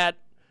did that,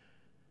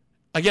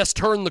 I guess,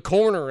 turn the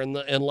corner in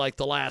like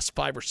the last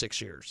 5 or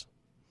 6 years?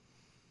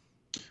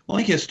 Well, I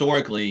think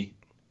historically,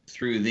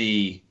 through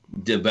the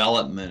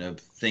development of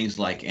things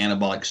like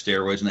anabolic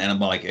steroids and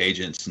anabolic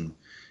agents and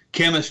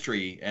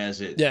chemistry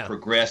as it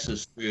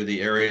progresses through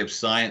the area of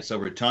science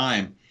over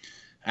time,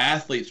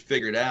 athletes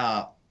figured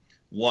out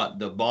what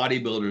the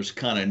bodybuilders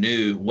kind of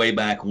knew way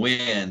back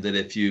when, that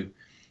if you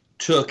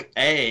took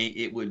A,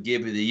 it would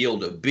give you the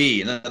yield of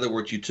B. In other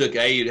words, you took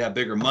A, you'd have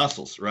bigger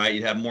muscles, right?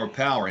 You'd have more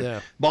power.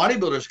 And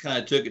bodybuilders kind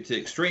of took it to the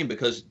extreme,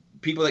 because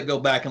people that go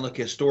back and look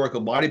at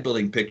historical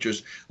bodybuilding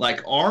pictures,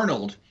 like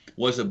Arnold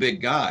was a big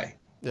guy,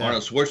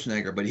 Arnold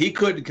Schwarzenegger, but he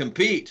couldn't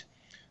compete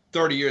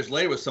 30 years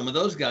later with some of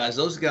those guys.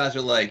 Those guys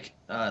are like,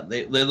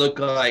 they look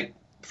like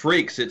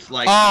freaks. It's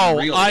like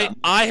unreal.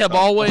 I have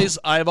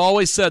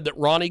always said that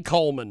Ronnie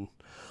Coleman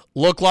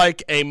looked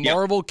like a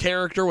Marvel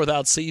character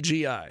without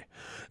CGI.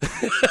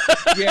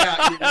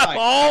 Yeah, you're right. I've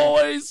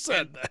always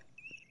said that.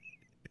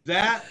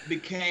 That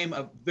became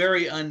a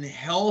very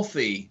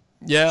unhealthy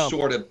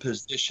sort of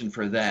position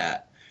for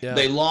that. Yeah.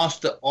 They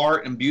lost the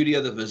art and beauty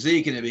of the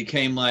physique, and it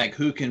became like,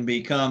 who can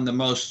become the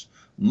most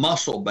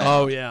muscle-bound.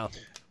 Oh, yeah.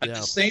 At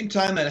the same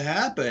time that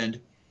happened,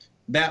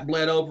 that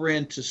bled over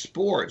into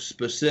sports,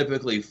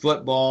 specifically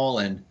football,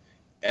 and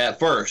at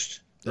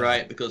first,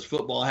 right, because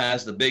football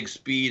has the big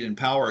speed and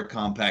power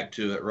compact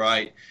to it,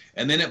 right?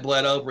 And then it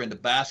bled over into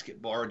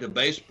basketball or to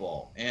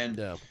baseball. And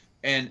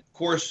of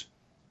course,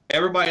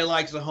 everybody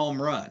likes a home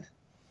run,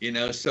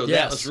 so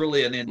that was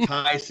really an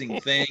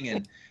enticing thing,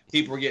 and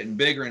people were getting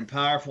bigger and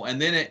powerful.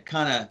 And then it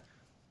kind of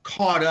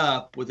caught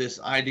up with this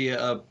idea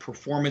of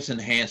performance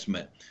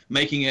enhancement,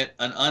 making it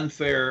an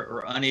unfair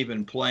or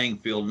uneven playing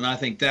field. And I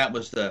think that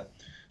was the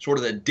sort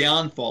of the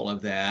downfall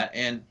of that.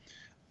 And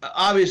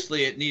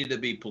obviously it needed to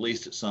be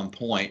policed at some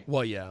point.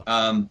 Well,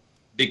 yeah.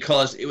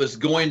 Because it was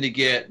going to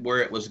get where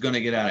it was going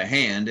to get out of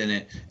hand, and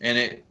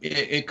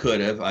it could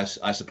have, I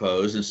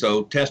suppose. And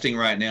so testing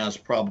right now is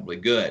probably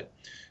good.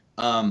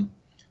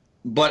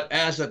 But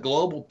as a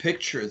global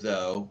picture,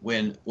 though,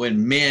 when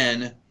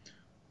men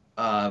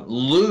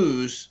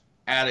lose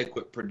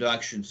adequate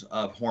productions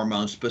of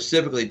hormones,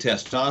 specifically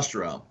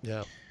testosterone,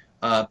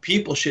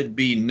 people should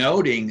be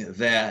noting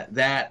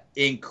that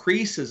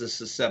increases a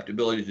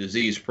susceptibility to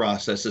disease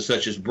processes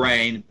such as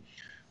brain,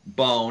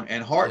 bone,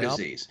 and heart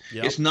disease.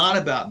 It's not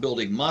about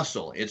building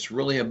muscle. It's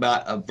really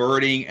about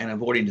averting and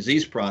avoiding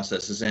disease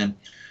processes. And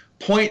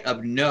point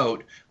of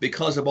note,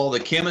 because of all the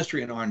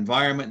chemistry in our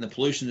environment and the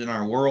pollution in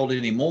our world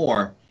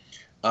anymore,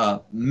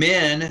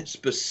 men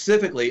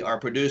specifically are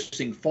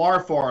producing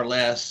far, far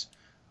less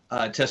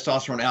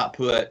testosterone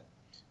output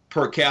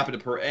per capita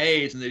per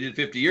age than they did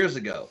 50 years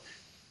ago.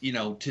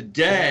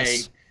 Today,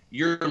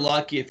 you're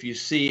lucky if you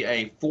see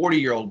a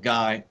 40-year-old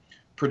guy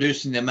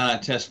producing the amount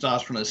of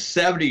testosterone a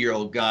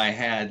 70-year-old guy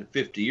had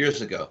 50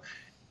 years ago.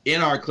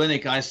 In our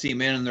clinic, I see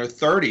men in their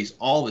 30s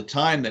all the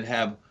time that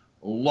have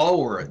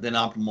lower than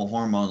optimal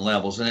hormone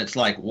levels. And it's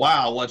like,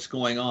 wow, what's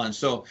going on?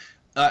 So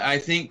I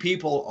think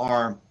people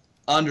are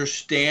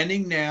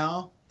understanding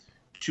now,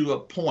 to a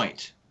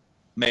point,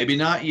 maybe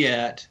not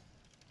yet,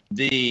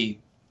 the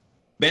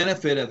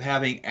benefit of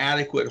having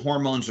adequate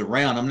hormones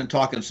around. I'm not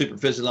talking super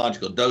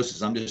physiological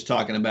doses. I'm just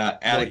talking about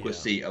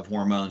adequacy of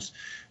hormones,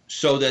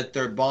 so that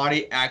their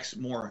body acts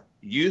more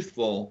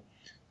youthful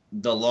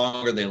the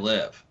longer they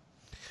live.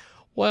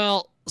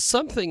 Well,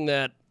 something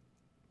that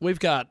we've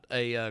got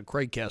a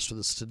great guest with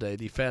us today,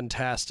 the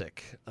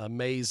fantastic,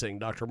 amazing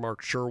Dr.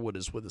 Mark Sherwood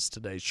is with us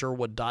today.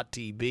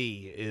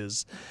 Sherwood.tv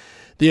is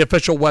the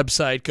official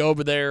website. Go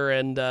over there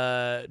and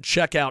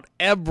check out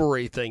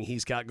everything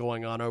he's got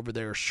going on over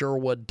there,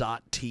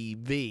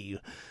 Sherwood.tv.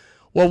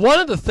 Well, one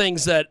of the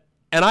things that,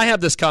 and I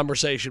have this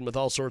conversation with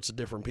all sorts of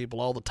different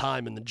people all the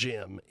time in the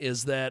gym,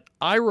 is that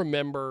I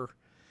remember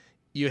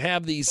you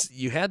had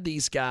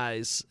these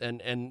guys,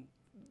 and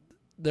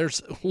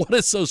there's, what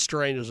is so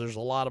strange is there's a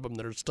lot of them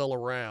that are still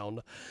around,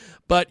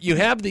 but you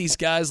have these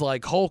guys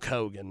like Hulk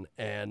Hogan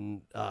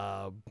and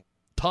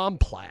Tom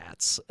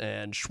Platz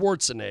and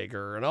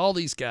Schwarzenegger and all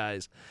these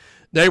guys.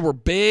 They were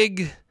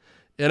big,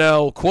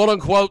 quote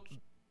unquote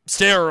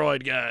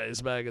steroid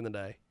guys back in the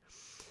day,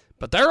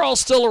 but they're all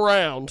still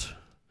around.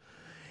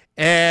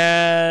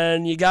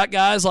 And you got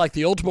guys like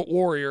the Ultimate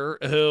Warrior,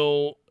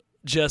 who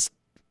just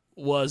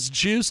was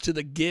juiced to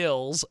the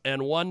gills,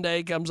 and one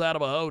day comes out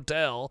of a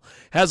hotel,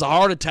 has a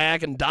heart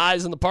attack, and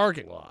dies in the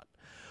parking lot.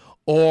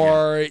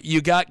 Or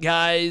you got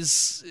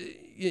guys,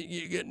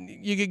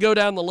 you could go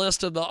down the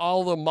list of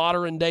all the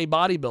modern day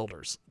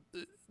bodybuilders.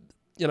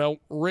 I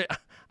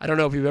don't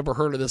know if you've ever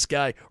heard of this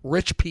guy,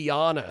 Rich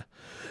Piana,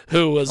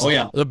 who was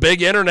the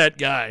big internet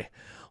guy.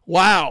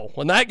 Wow,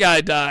 when that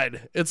guy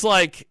died, it's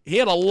like he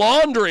had a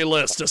laundry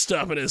list of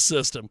stuff in his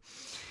system.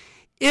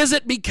 Is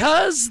it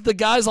because the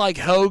guys like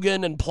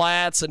Hogan and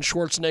Platz and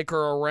Schwarzenegger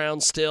are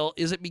around still?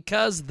 Is it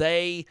because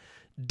they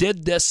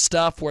did this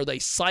stuff where they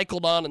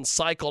cycled on and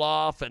cycled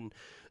off and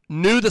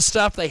knew the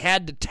stuff they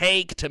had to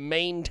take to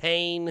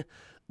maintain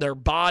their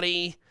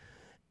body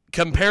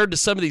compared to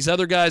some of these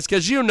other guys,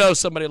 because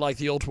somebody like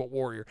the Ultimate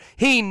Warrior,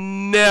 he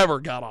never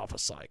got off a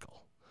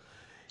cycle.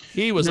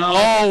 He was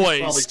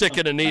always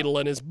sticking a needle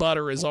in his butt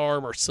or his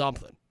arm or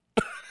something.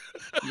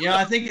 Yeah,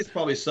 I think it's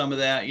probably some of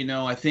that.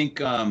 I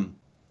think,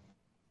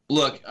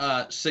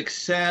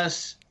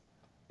 success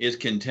is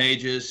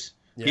contagious.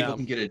 Yeah. People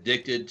can get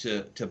addicted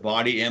to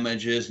body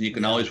images, and you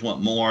can always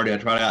want more to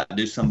try to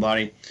outdo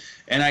somebody.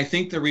 And I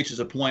think there reaches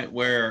a point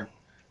where,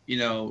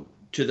 to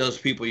those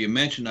people you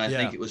mentioned, I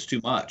think it was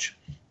too much.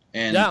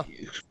 And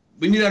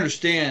we need to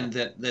understand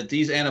that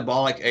these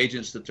anabolic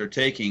agents that they're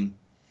taking,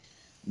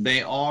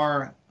 they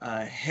are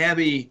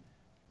heavy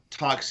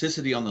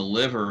toxicity on the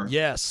liver.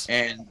 Yes.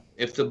 And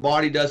if the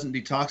body doesn't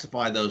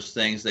detoxify those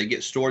things, they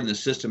get stored in the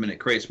system, and it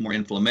creates more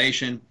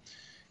inflammation.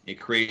 It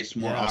creates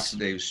more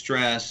oxidative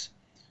stress,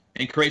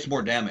 and creates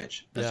more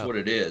damage. That's what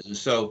it is. And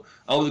so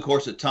over the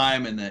course of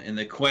time, in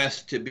the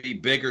quest to be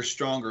bigger,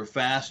 stronger,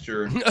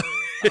 faster,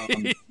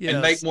 and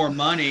make more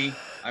money,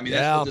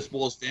 that's what this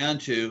boils down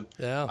to.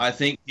 Yeah. I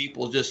think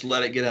people just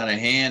let it get out of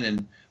hand,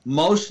 and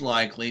most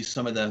likely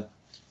some of the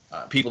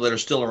people that are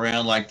still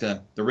around, like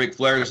the Ric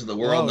Flairs of the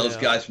world, those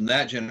guys from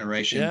that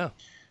generation,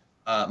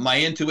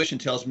 my intuition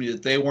tells me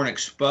that they weren't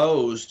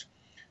exposed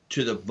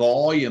to the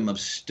volume of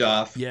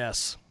stuff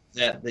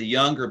that the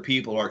younger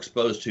people are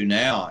exposed to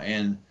now.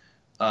 And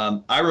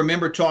I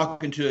remember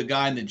talking to a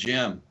guy in the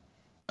gym.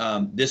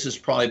 This has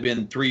probably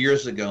been 3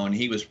 years ago, and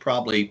he was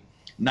probably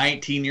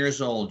 19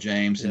 years old,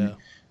 James. And, of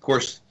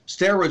course,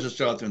 steroids are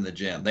still out there in the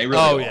gym. They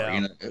really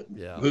are.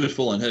 Who's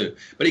fooling who?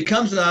 But he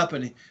comes up,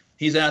 and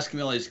he's asking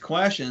me all these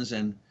questions,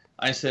 and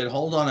I said,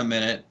 hold on a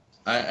minute.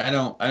 I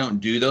don't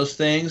do those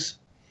things.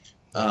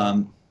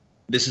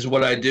 This is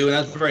what I do. And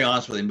I was very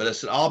honest with him. But I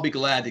said, I'll be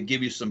glad to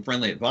give you some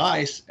friendly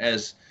advice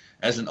as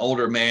an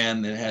older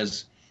man that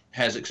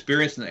has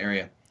experience in the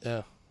area.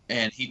 Yeah.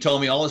 And he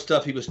told me all the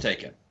stuff he was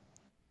taking.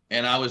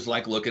 And I was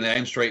like looking at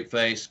him straight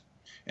face.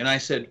 And I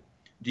said,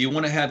 do you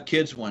want to have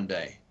kids one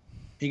day?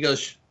 He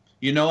goes,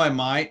 I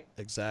might.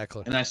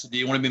 Exactly. And I said, do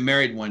you want to be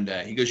married one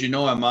day? He goes,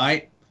 I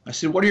might. I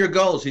said, what are your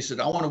goals? He said,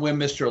 I want to win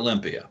Mr.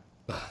 Olympia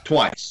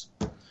twice.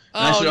 And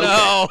I said,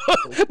 no.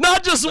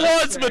 Not just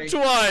once, but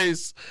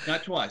twice.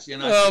 Not twice.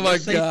 And my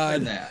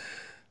God. That.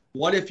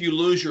 What if you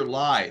lose your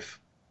life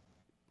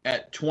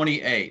at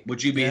 28?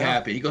 Would you be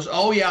happy? He goes,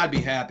 oh, yeah, I'd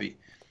be happy.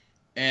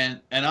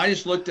 And I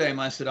just looked at him.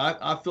 I said,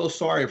 I feel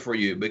sorry for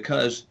you,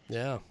 because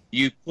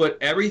you put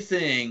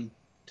everything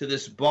to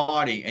this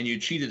body, and you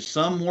cheated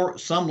some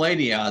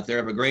lady out there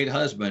of a great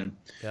husband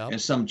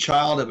and some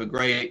child of a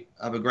great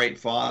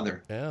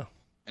father. Yeah.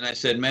 And I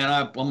said, man,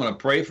 I'm going to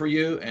pray for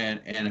you,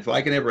 and if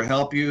I can ever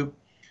help you,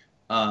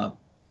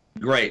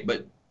 great.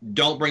 But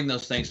don't bring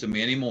those things to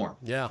me anymore.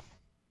 Yeah.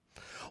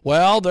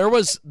 Well, there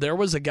was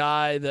a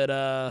guy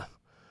that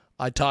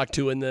I talked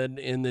to in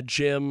the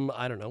gym,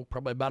 I don't know,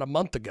 probably about a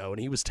month ago, and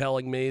he was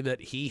telling me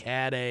that he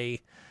had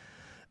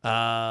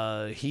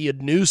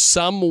knew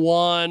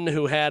someone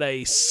who had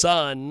a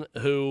son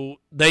who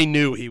they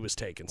knew he was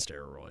taking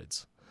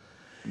steroids.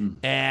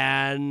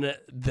 And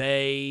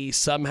they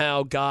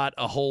somehow got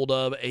a hold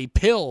of a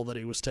pill that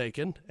he was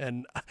taking,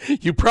 and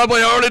you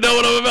probably already know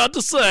what I'm about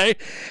to say,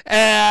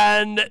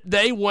 and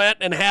they went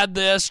and had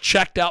this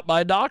checked out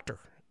by a doctor,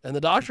 and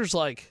the doctor's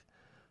like,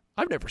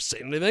 I've never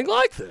seen anything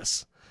like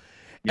this.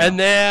 And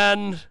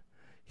then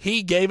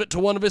he gave it to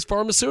one of his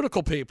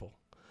pharmaceutical people,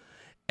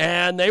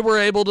 and they were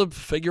able to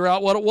figure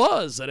out what it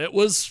was, and it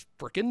was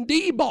freaking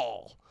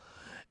D-ball.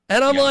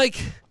 And I'm like,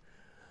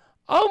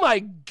 oh my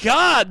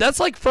God, that's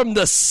like from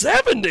the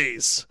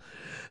 70s.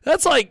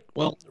 That's like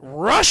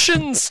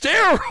Russian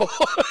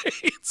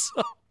steroids.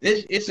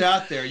 It's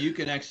out there. You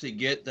can actually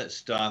get that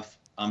stuff,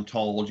 I'm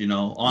told,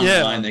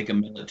 online. They can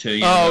mail it to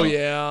you.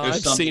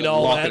 I've seen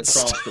all that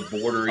across the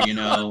border,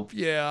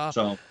 Yeah.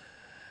 So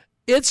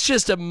it's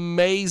just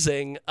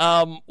amazing.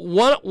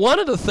 One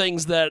of the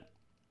things that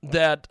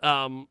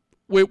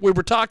we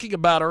were talking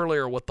about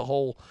earlier with the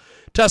whole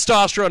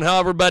testosterone, how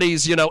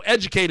everybody's,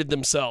 educated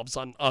themselves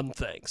on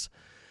things.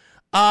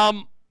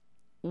 One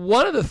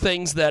of the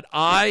things that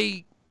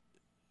I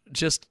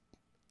just,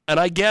 and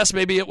I guess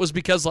maybe it was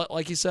because,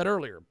 like you said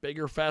earlier,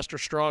 bigger, faster,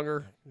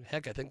 stronger.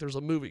 Heck, I think there's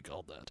a movie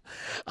called that.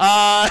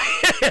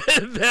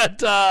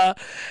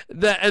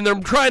 And they're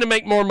trying to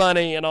make more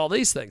money and all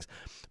these things.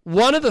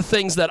 One of the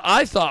things that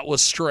I thought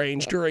was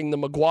strange during the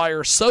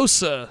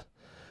Maguire-Sosa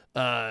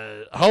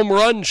home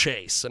run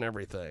chase and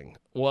everything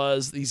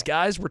was these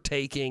guys were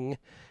taking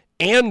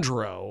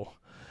andro,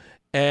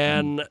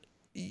 and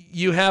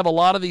you have a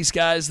lot of these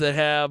guys that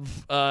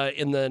have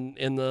in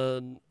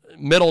the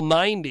middle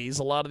 90s,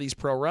 a lot of these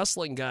pro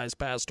wrestling guys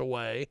passed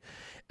away,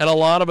 and a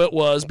lot of it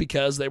was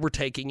because they were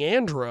taking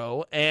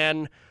andro.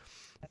 And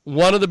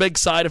one of the big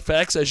side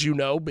effects, as you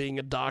know, being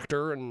a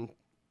doctor and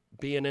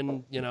being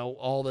in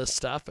all this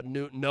stuff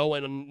and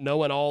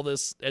knowing all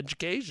this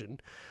education,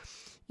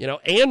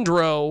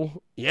 andro,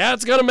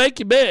 it's going to make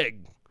you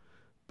big,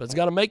 but it's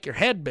going to make your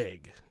head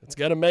big. It's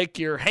going to make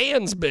your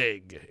hands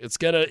big. It's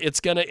going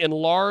to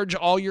enlarge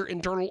all your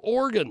internal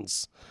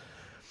organs.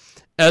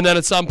 And then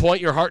at some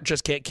point your heart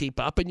just can't keep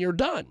up and you're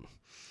done.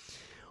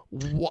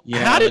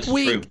 How did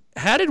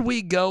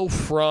we go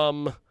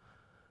from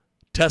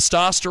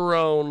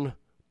testosterone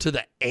to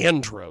the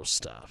andro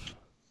stuff?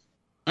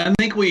 I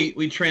think we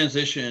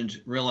transitioned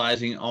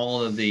realizing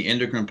all of the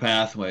endocrine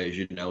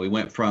pathways. We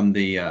went from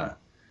the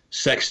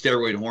sex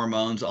steroid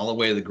hormones all the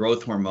way to the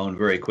growth hormone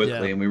very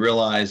quickly. And we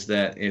realized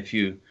that if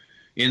you,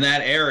 in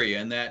that area,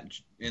 in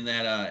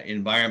that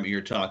environment you're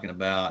talking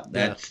about,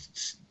 that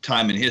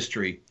time in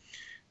history,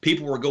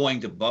 people were going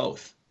to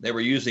both. They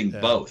were using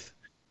both,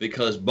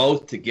 because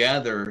both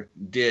together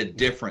did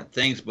different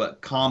things,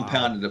 but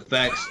compounded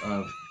effects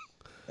of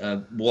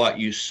what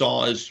you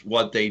saw as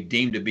what they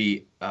deemed to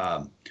be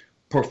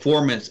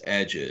performance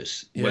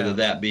edges, whether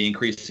that be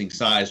increasing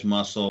size,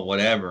 muscle,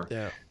 whatever.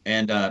 Yeah.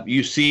 And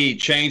you see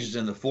changes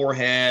in the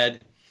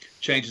forehead,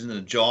 changes in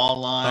the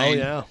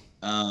jawline.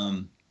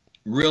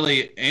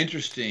 Really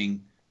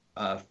interesting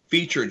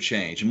feature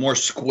change, more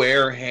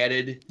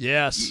square-headed.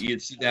 Yes.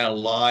 You'd see that a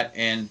lot.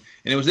 And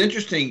it was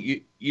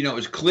interesting. It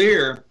was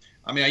clear.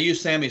 I mean, I use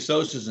Sammy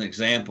Sosa as an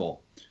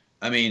example.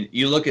 I mean,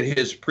 you look at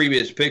his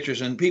previous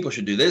pictures, and people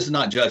should do this. This is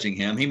not judging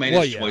him. He made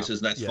his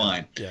choices, and that's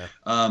fine.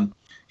 Yeah.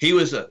 He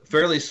was a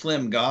fairly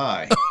slim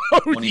guy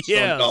when he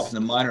started off in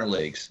the minor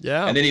leagues.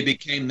 Yeah. And then he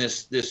became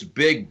this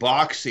big,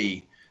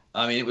 boxy.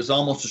 I mean, it was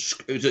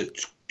a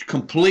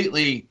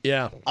completely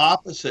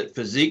opposite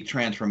physique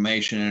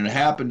transformation, and it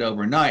happened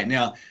overnight.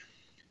 Now,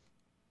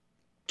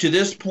 to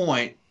this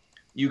point,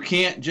 you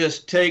can't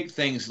just take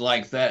things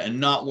like that and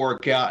not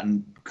work out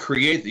and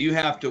create that. You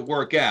have to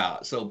work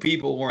out. So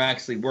people were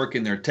actually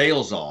working their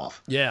tails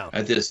off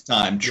at this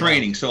time,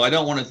 training. So I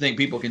don't want to think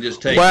people can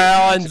just take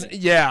that's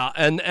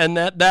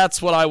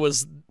what I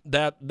was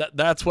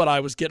that's what I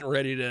was getting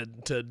ready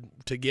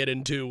to get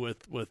into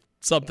with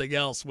something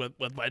else with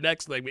my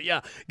next thing. But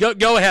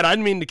go ahead. I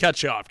didn't mean to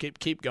cut you off.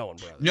 Keep going,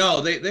 brother. No,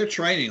 they're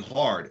training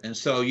hard. And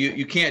so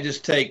you can't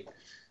just take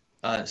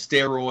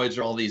steroids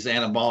or all these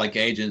anabolic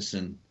agents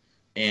and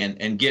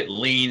get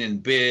lean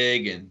and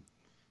big and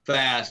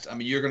fast. I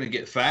mean, you're going to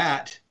get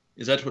fat.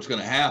 That's what's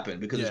going to happen,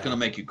 because it's going to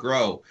make you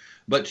grow.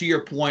 But to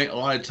your point, a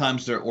lot of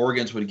times their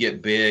organs would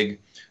get big.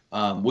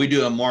 We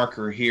do a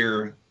marker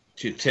here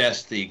to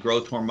test the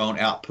growth hormone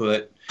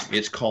output.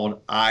 It's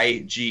called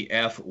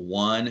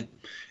IGF-1,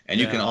 and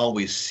you can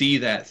always see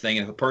that thing.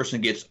 If a person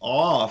gets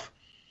off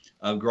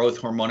of growth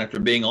hormone after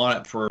being on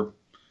it for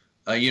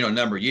a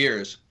number of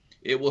years,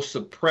 it will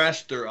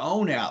suppress their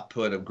own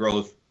output of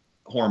growth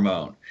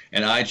hormone,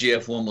 and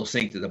IGF-1 will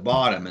sink to the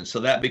bottom. And so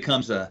that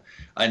becomes a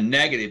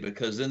negative,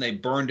 because then they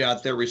burned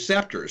out their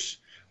receptors,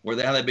 where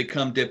they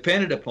become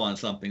dependent upon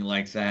something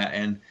like that.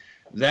 And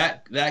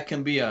that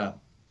can be a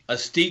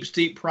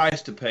steep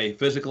price to pay,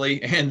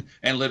 physically and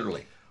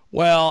literally.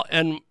 Well,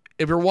 and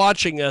if you're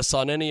watching us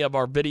on any of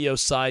our video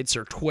sites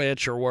or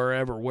Twitch or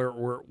wherever,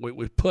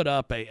 we put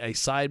up a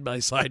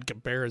side-by-side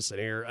comparison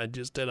here. I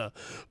just did a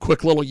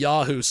quick little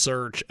Yahoo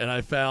search, and I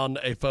found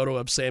a photo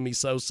of Sammy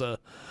Sosa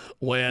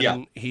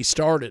when he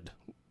started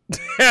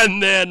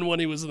and then when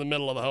he was in the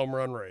middle of the home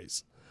run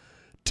race.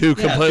 Two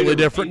completely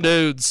different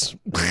dudes.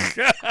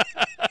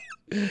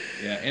 And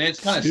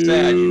it's kind of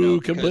sad,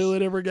 completely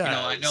different guys.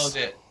 I know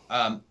that,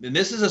 and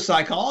this is a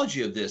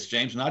psychology of this,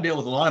 James, and I deal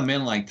with a lot of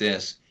men like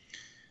this.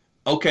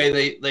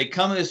 Okay, they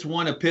come to this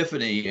one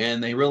epiphany,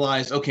 and they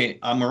realize, okay,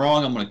 I'm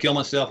wrong. I'm going to kill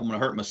myself. I'm going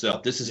to hurt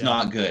myself. This is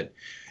not good.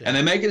 Yeah. And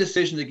they make a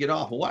decision to get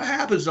off. Well, what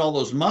happens to all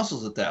those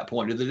muscles at that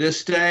point? Do they just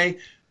stay?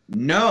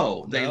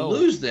 No, they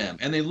lose them,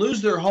 and they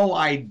lose their whole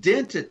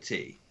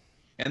identity,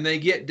 and they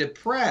get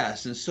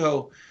depressed. And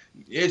so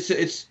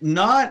it's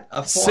not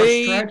a far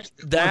stretch.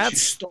 Once you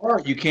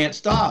start, you can't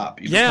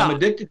stop. You become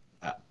addicted to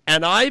that.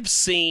 And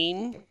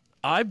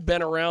I've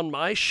been around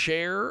my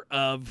share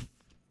of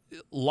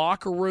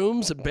locker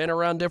rooms and been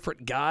around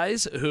different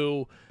guys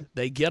who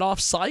they get off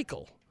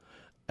cycle,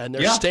 and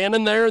they're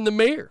standing there in the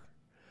mirror,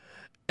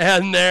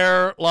 and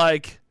they're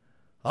like,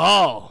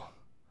 "Oh,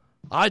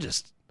 I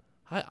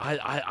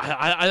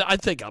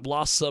think I've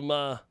lost some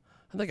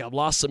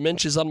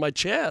inches on my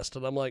chest,"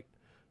 and I'm like,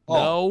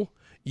 "No,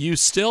 you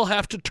still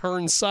have to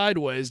turn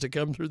sideways to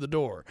come through the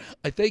door.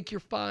 I think you're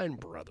fine,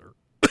 brother."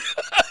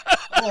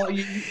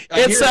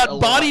 It's that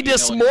body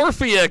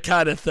dysmorphia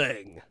kind of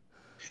thing.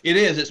 It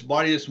is. It's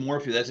body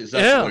dysmorphia. That's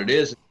exactly what it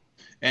is.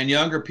 And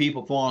younger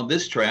people fall into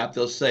this trap.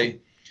 They'll say,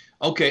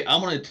 okay,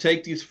 I'm going to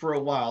take these for a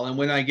while, and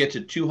when I get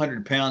to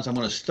 200 pounds, I'm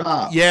going to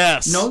stop.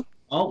 Yes. No.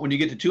 Oh, when you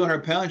get to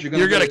 200 pounds, you're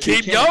going to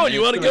keep going.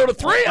 You want to go to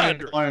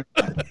 300.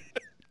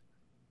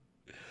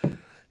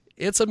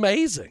 It's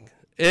amazing.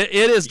 It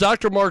is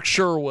Dr. Mark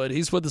Sherwood.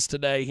 He's with us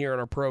today here on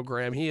our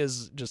program. He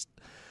is just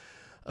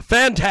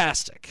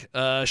fantastic.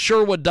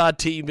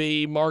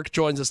 Sherwood.tv. Mark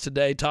joins us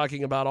today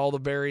talking about all the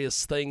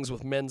various things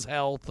with men's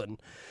health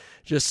and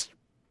just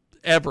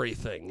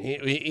everything.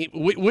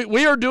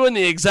 We are doing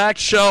the exact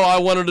show I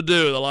wanted to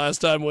do the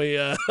last time we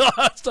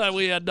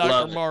had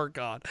Dr. Mark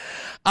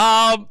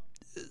on.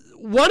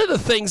 one of the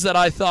things that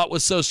I thought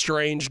was so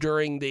strange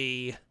during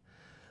the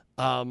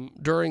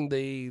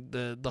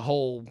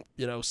whole,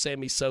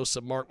 Sammy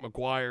Sosa, Mark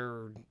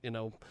McGwire,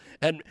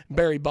 and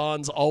Barry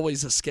Bonds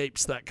always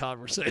escapes that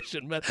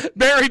conversation, but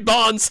Barry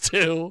Bonds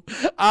too,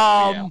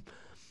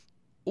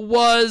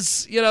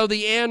 was, the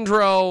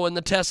andro and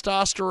the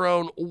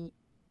testosterone,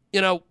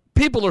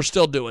 people are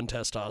still doing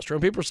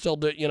testosterone. People are still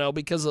doing,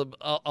 because of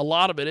a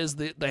lot of it is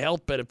the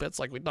health benefits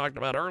like we talked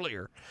about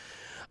earlier.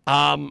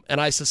 And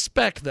I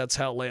suspect that's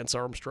how Lance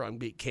Armstrong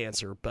beat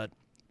cancer, but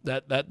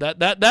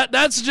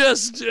that's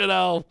just,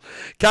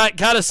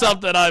 kind of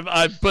something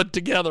I've put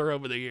together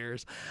over the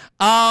years.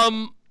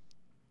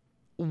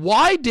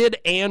 Why did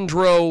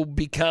andro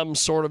become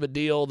sort of a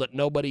deal that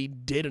nobody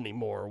did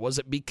anymore? Was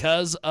it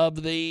because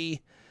of the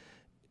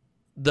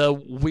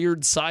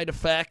weird side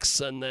effects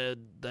and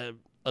the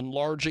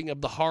enlarging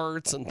of the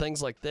hearts and things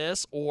like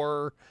this,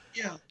 or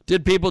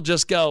did people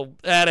just go,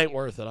 that ain't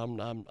worth it? I'm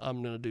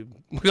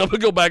gonna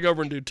go back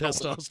over and do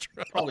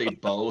testosterone. Probably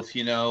both,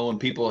 and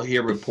people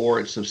hear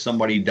reports of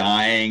somebody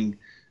dying,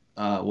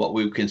 what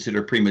we would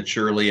consider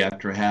prematurely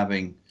after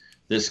having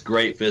this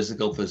great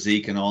physical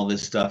physique and all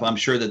this stuff. I'm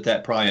sure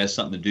that probably has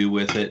something to do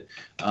with it.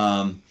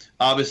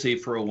 Obviously,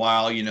 for a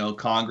while,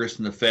 Congress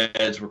and the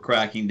feds were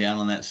cracking down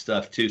on that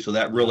stuff too, so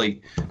that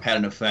really had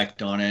an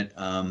effect on it.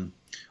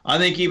 I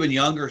think even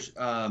younger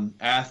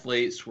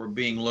athletes were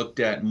being looked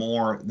at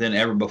more than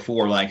ever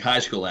before, like high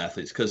school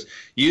athletes, because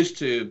used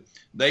to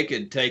they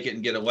could take it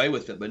and get away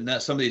with it, but now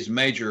some of these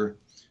major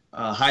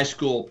high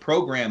school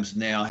programs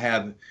now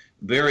have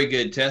very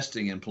good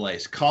testing in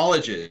place.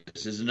 Colleges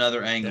is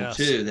another angle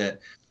too that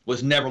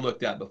was never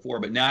looked at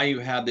before, but now you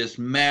have this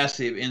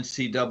massive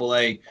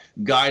NCAA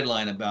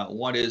guideline about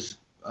what is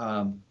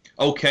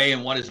okay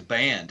and what is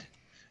banned,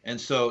 and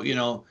so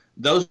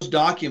those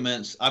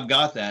documents, I've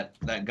got that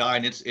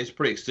guide, and it's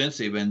pretty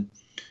extensive, and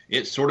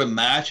it sort of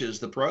matches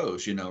the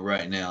pros,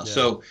 right now. Yeah.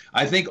 So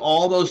I think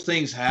all those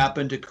things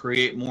happen to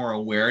create more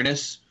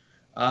awareness,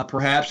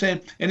 perhaps,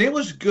 and it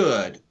was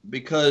good,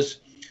 because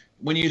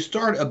when you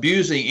start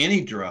abusing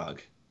any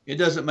drug, it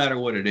doesn't matter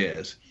what it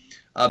is,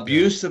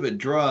 abuse of a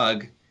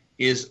drug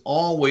is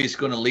always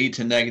going to lead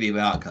to negative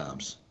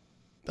outcomes.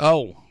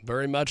 Oh,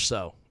 very much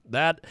so.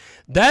 That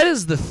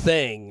is the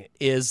thing,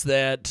 is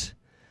that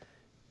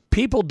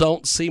people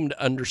don't seem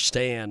to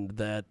understand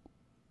that,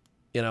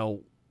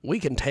 we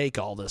can take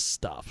all this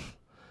stuff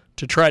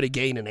to try to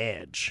gain an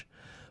edge.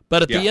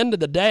 But at the end of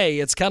the day,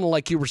 it's kind of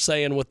like you were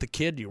saying with the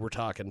kid you were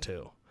talking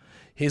to.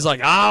 He's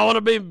like, I want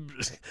to be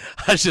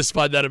 – I just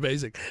find that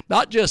amazing.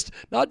 Not just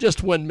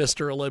win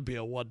Mr.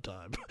 Olympia one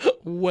time,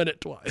 win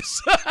it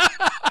twice.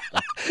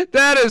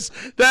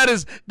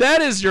 That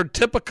is your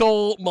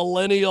typical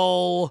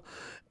millennial –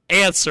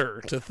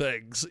 answer to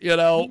things,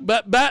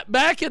 But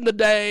back in the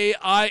day,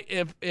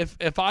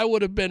 if I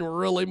would have been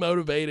really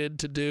motivated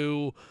to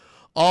do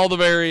all the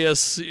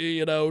various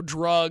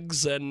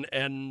drugs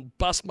and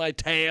bust my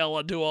tail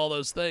and do all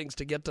those things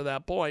to get to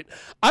that point,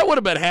 I would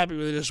have been happy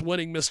with just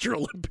winning Mr.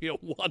 Olympia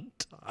one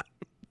time.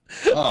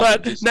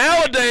 But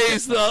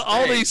nowadays,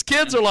 all these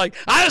kids are like,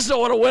 I just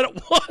don't want to win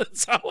it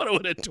once. I want to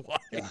win it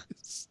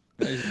twice.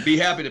 Yeah. Be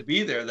happy to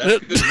be there. That's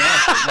good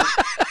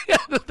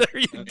enough. There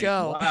you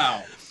go.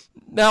 Wow.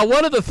 Now,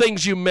 one of the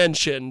things you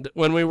mentioned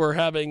when we were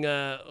having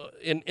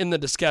in the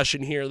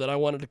discussion here that I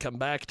wanted to come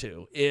back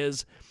to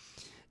is,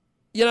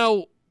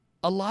 a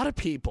lot of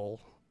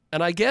people,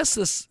 and I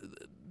guess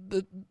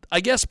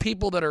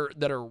people that are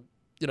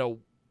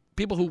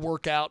people who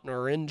work out and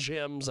are in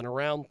gyms and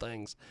around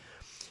things,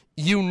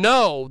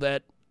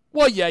 that,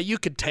 well, yeah, you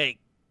could take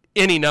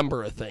any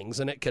number of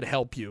things and it could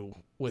help you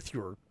with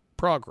your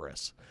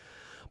progress,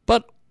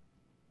 but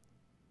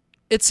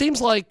it seems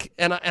like,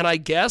 and I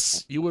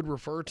guess you would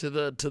refer to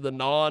the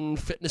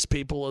non-fitness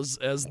people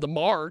as the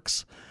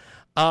marks.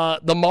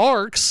 The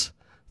marks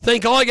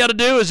think all I got to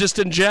do is just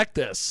inject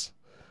this,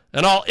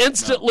 and I'll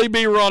instantly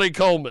be Ronnie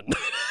Coleman.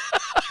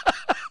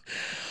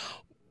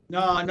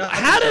 No.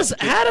 How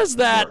does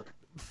that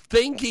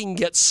thinking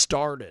get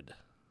started?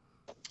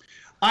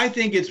 I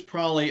think it's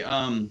probably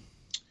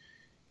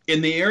in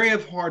the area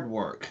of hard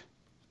work.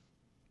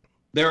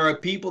 There are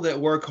people that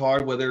work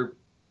hard, whether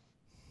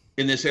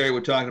in this area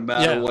we're talking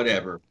about or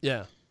whatever.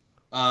 Yeah.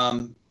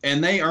 And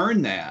they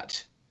earn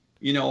that.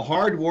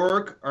 Hard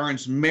work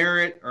earns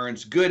merit,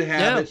 earns good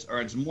habits,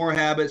 earns more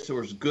habits, so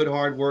it's good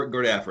hard work,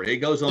 good effort. It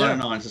goes on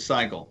and on. It's a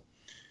cycle.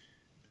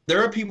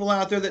 There are people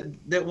out there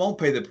that won't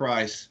pay the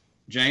price,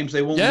 James.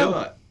 They won't do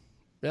it.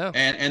 Yeah.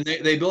 And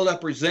they build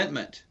up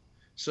resentment.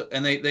 So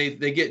and they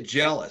get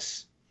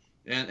jealous.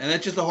 And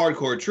that's just the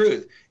hardcore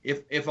truth.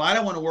 If I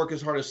don't want to work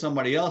as hard as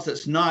somebody else,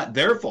 it's not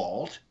their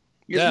fault.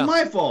 It's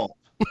my fault.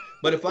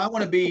 But if I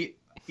want to be,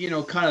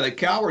 kind of the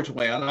coward's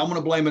way out, I'm going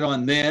to blame it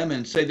on them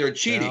and say they're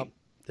cheating.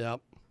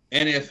 Yep.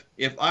 And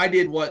if I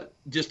did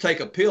just take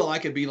a pill, I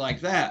could be like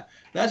that.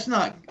 That's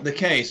not the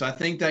case. I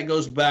think that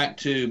goes back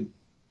to,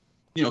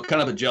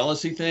 kind of a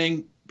jealousy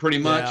thing, pretty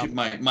much, in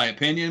my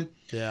opinion.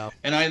 Yeah.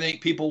 And I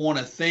think people want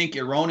to think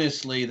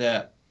erroneously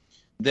that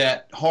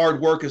hard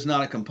work is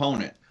not a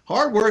component.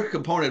 Hard work is a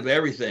component of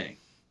everything.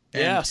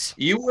 And yes.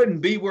 You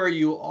wouldn't be where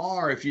you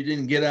are if you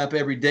didn't get up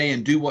every day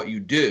and do what you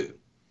do.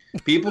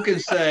 People can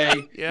say,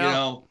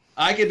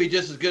 I could be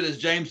just as good as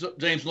James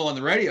Lowe on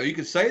the radio. You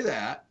could say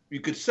that.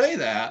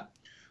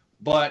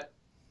 But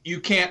you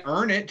can't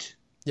earn it.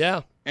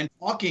 Yeah. And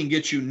talking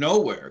gets you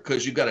nowhere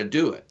because you got to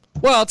do it.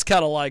 Well, it's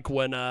kind of like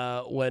when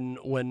a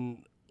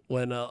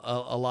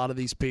lot of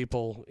these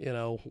people,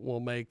 will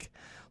make,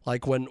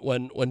 like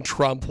when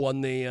Trump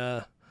won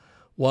the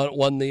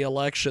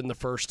election the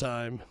first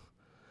time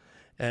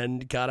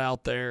and got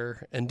out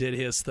there and did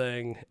his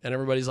thing, and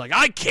everybody's like,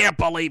 I can't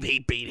believe he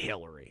beat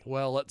Hillary.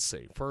 Well, let's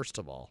see. First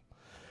of all,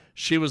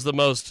 she was the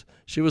most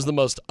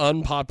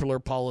unpopular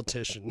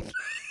politician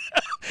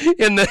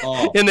in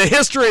the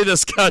history of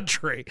this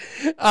country.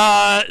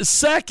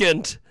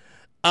 Second,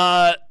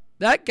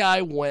 that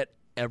guy went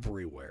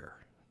everywhere.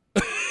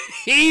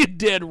 He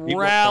did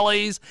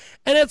rallies,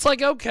 and it's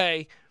like,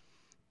 okay,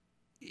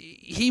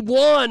 he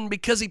won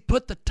because he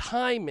put the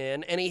time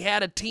in, and he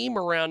had a team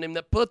around him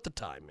that put the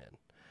time in.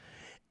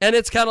 And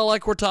it's kind of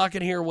like we're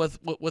talking here with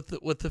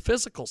the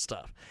physical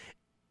stuff.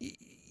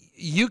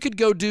 You could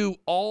go do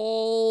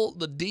all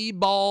the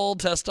D-ball,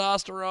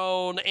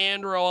 testosterone,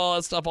 andro, all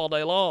that stuff all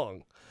day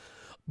long.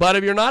 But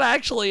if you're not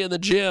actually in the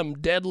gym,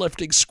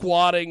 deadlifting,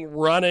 squatting,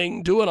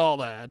 running, doing all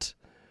that,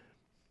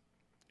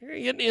 you're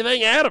not getting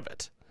anything out of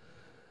it.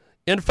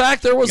 In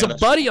fact, there was a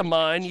buddy of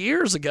mine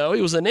years ago.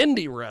 He was an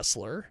indie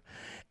wrestler,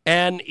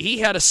 and he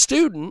had a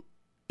student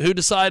who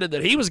decided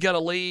that he was going to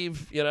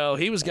leave,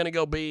 he was going to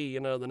go be,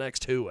 the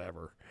next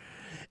whoever.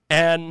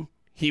 And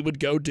he would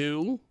go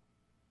do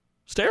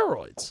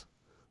steroids.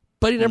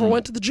 But he never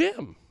went to the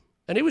gym.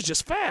 And he was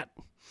just fat.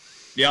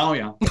 Yeah, oh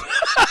yeah.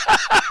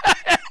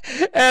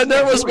 And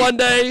there was one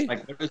day.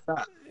 Like, what is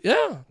that?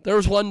 Yeah, there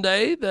was one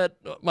day that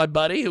my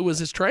buddy, who was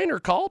his trainer,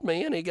 called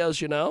me, and he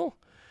goes,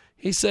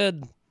 he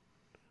said,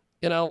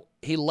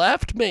 he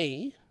left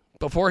me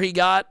before he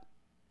got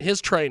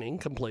his training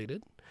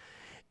completed.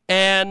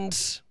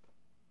 And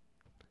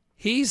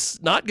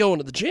he's not going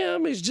to the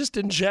gym. He's just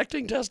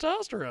injecting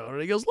testosterone.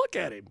 And he goes, look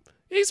at him.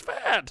 He's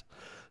fat.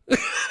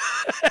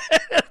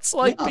 It's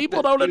like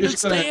people don't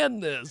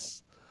understand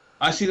this.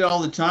 I see that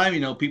all the time.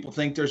 People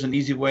think there's an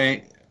easy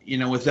way,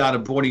 without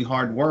avoiding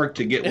hard work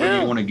to get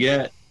where you want to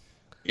get.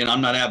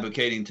 I'm not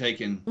advocating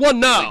taking. Well,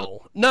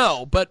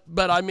 no, but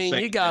I mean,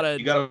 you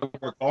gotta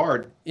work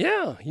hard.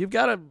 Yeah, you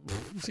gotta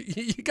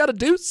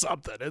do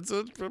something.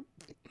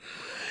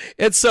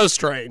 It's so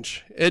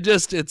strange.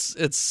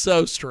 It's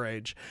so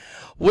strange.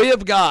 We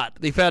have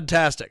got the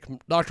fantastic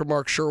Dr.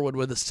 Mark Sherwood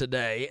with us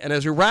today. And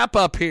as we wrap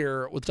up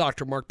here with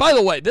Dr. Mark, by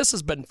the way, this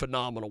has been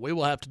phenomenal. We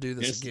will have to do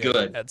this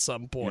again at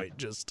some point,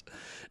 just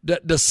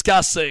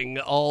discussing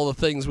all the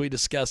things we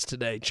discussed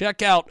today.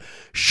 Check out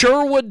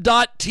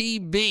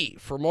Sherwood.tv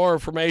for more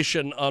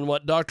information on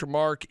what Dr.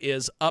 Mark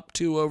is up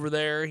to over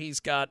there. He's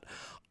got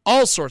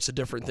all sorts of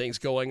different things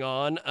going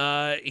on.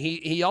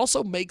 He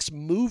also makes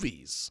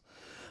movies.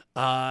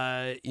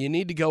 You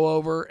need to go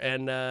over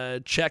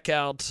and check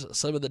out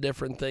some of the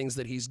different things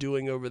that he's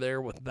doing over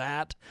there with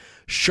that.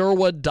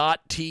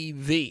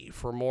 Sherwood.tv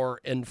for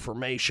more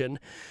information.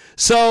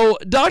 So,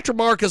 Dr.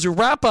 Mark, as we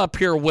wrap up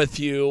here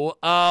with you,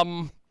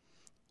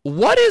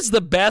 what is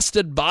the best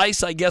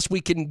advice, I guess,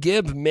 we can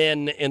give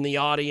men in the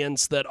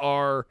audience that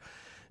are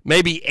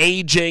maybe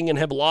aging and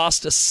have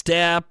lost a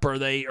step, or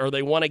they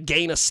want to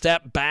gain a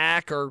step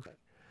back, or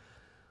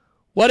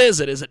what is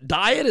it? Is it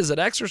diet? Is it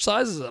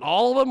exercise? Is it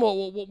all of them?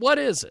 What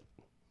is it?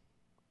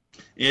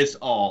 It's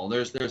all.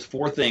 There's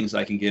 4 things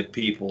I can give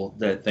people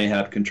that they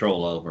have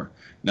control over.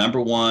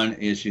 Number 1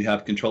 is you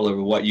have control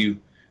over what you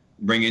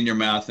bring in your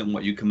mouth and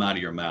what you come out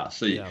of your mouth.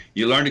 So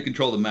you learn to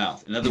control the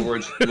mouth. In other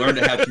words, you learn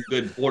to have some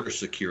good border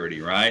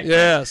security, right?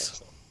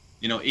 Yes.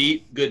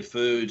 Eat good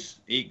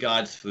foods, eat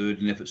God's food,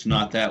 and if it's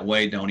not that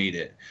way, don't eat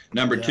it.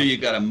 Number 2, you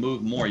got to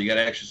move more. You got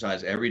to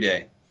exercise every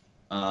day.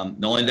 The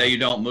only day you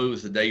don't move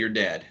is the day you're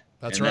dead.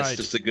 That's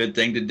just a good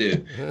thing to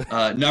do.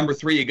 Number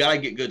 3, you got to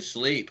get good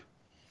sleep.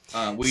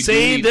 We do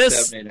need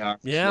 7-8 hours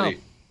of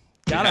sleep.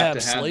 Gotta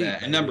have sleep.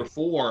 That. And number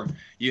 4,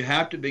 you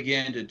have to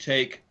begin to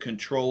take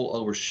control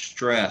over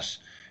stress.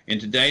 In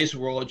today's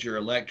world, you're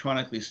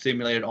electronically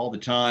stimulated all the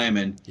time,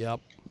 and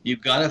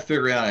you've got to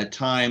figure out a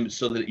time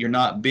so that you're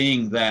not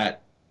being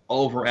that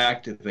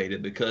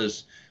overactivated,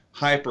 because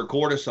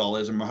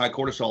hypercortisolism or high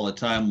cortisol all the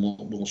time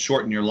will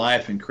shorten your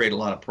life and create a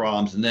lot of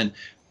problems. And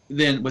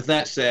then with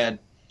that said,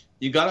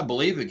 you got to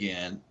believe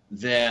again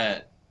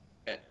that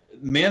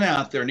men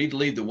out there need to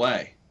lead the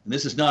way. And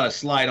this is not a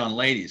slight on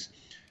ladies.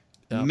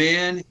 Yep.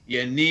 Men,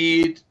 you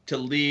need to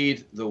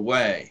lead the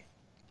way.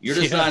 You're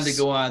designed to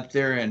go out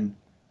there and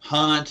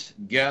hunt,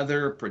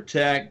 gather,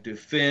 protect,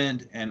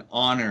 defend, and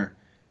honor.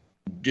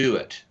 Do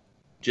it.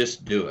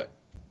 Just do it.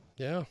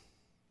 Yeah.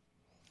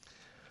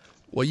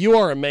 Well, you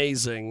are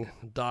amazing,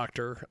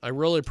 Doctor. I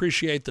really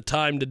appreciate the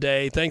time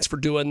today. Thanks for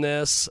doing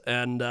this.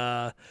 And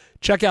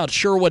check out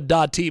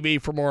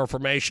Sherwood.tv for more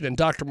information. And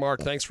Dr.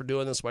 Mark, thanks for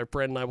doing this, my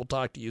friend, and I will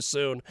talk to you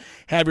soon.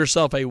 Have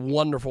yourself a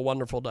wonderful,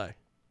 wonderful day.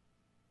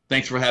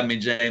 Thanks for having me,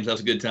 James. That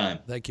was a good time.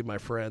 Thank you, my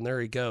friend. There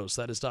he goes.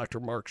 That is Dr.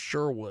 Mark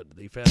Sherwood,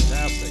 the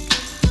fantastic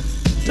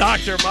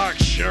Dr. Mark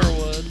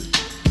Sherwood.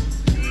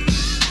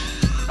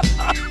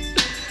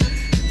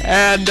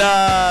 And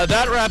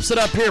that wraps it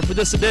up here for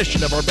this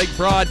edition of our big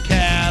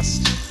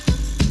broadcast.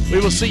 We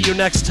will see you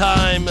next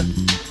time. I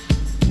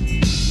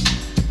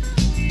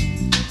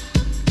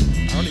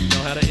don't even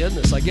know how to end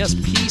this. I guess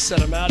peace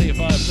and I'm out of you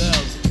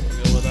 5,000.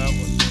 We'll go with that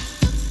one.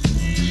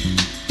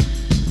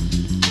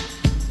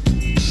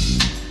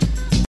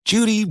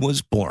 Judy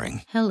was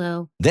boring.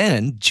 Hello.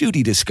 Then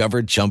Judy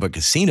discovered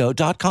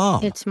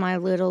ChumbaCasino.com. It's my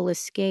little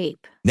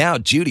escape. Now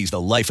Judy's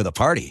the life of the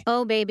party.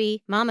 Oh,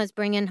 baby, mama's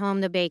bringing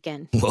home the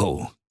bacon.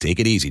 Whoa,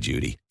 take it easy,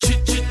 Judy.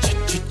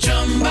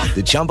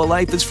 The Chumba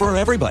life is for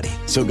everybody.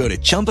 So go to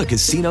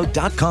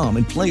ChumbaCasino.com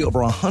and play over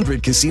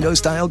 100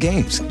 casino-style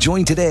games.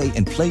 Join today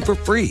and play for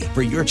free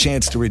for your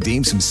chance to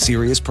redeem some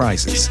serious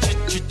prizes.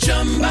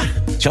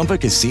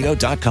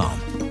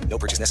 ChumbaCasino.com. No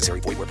purchase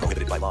necessary. Void where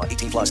prohibited by law.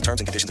 18+ terms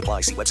and conditions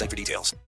apply. See website for details.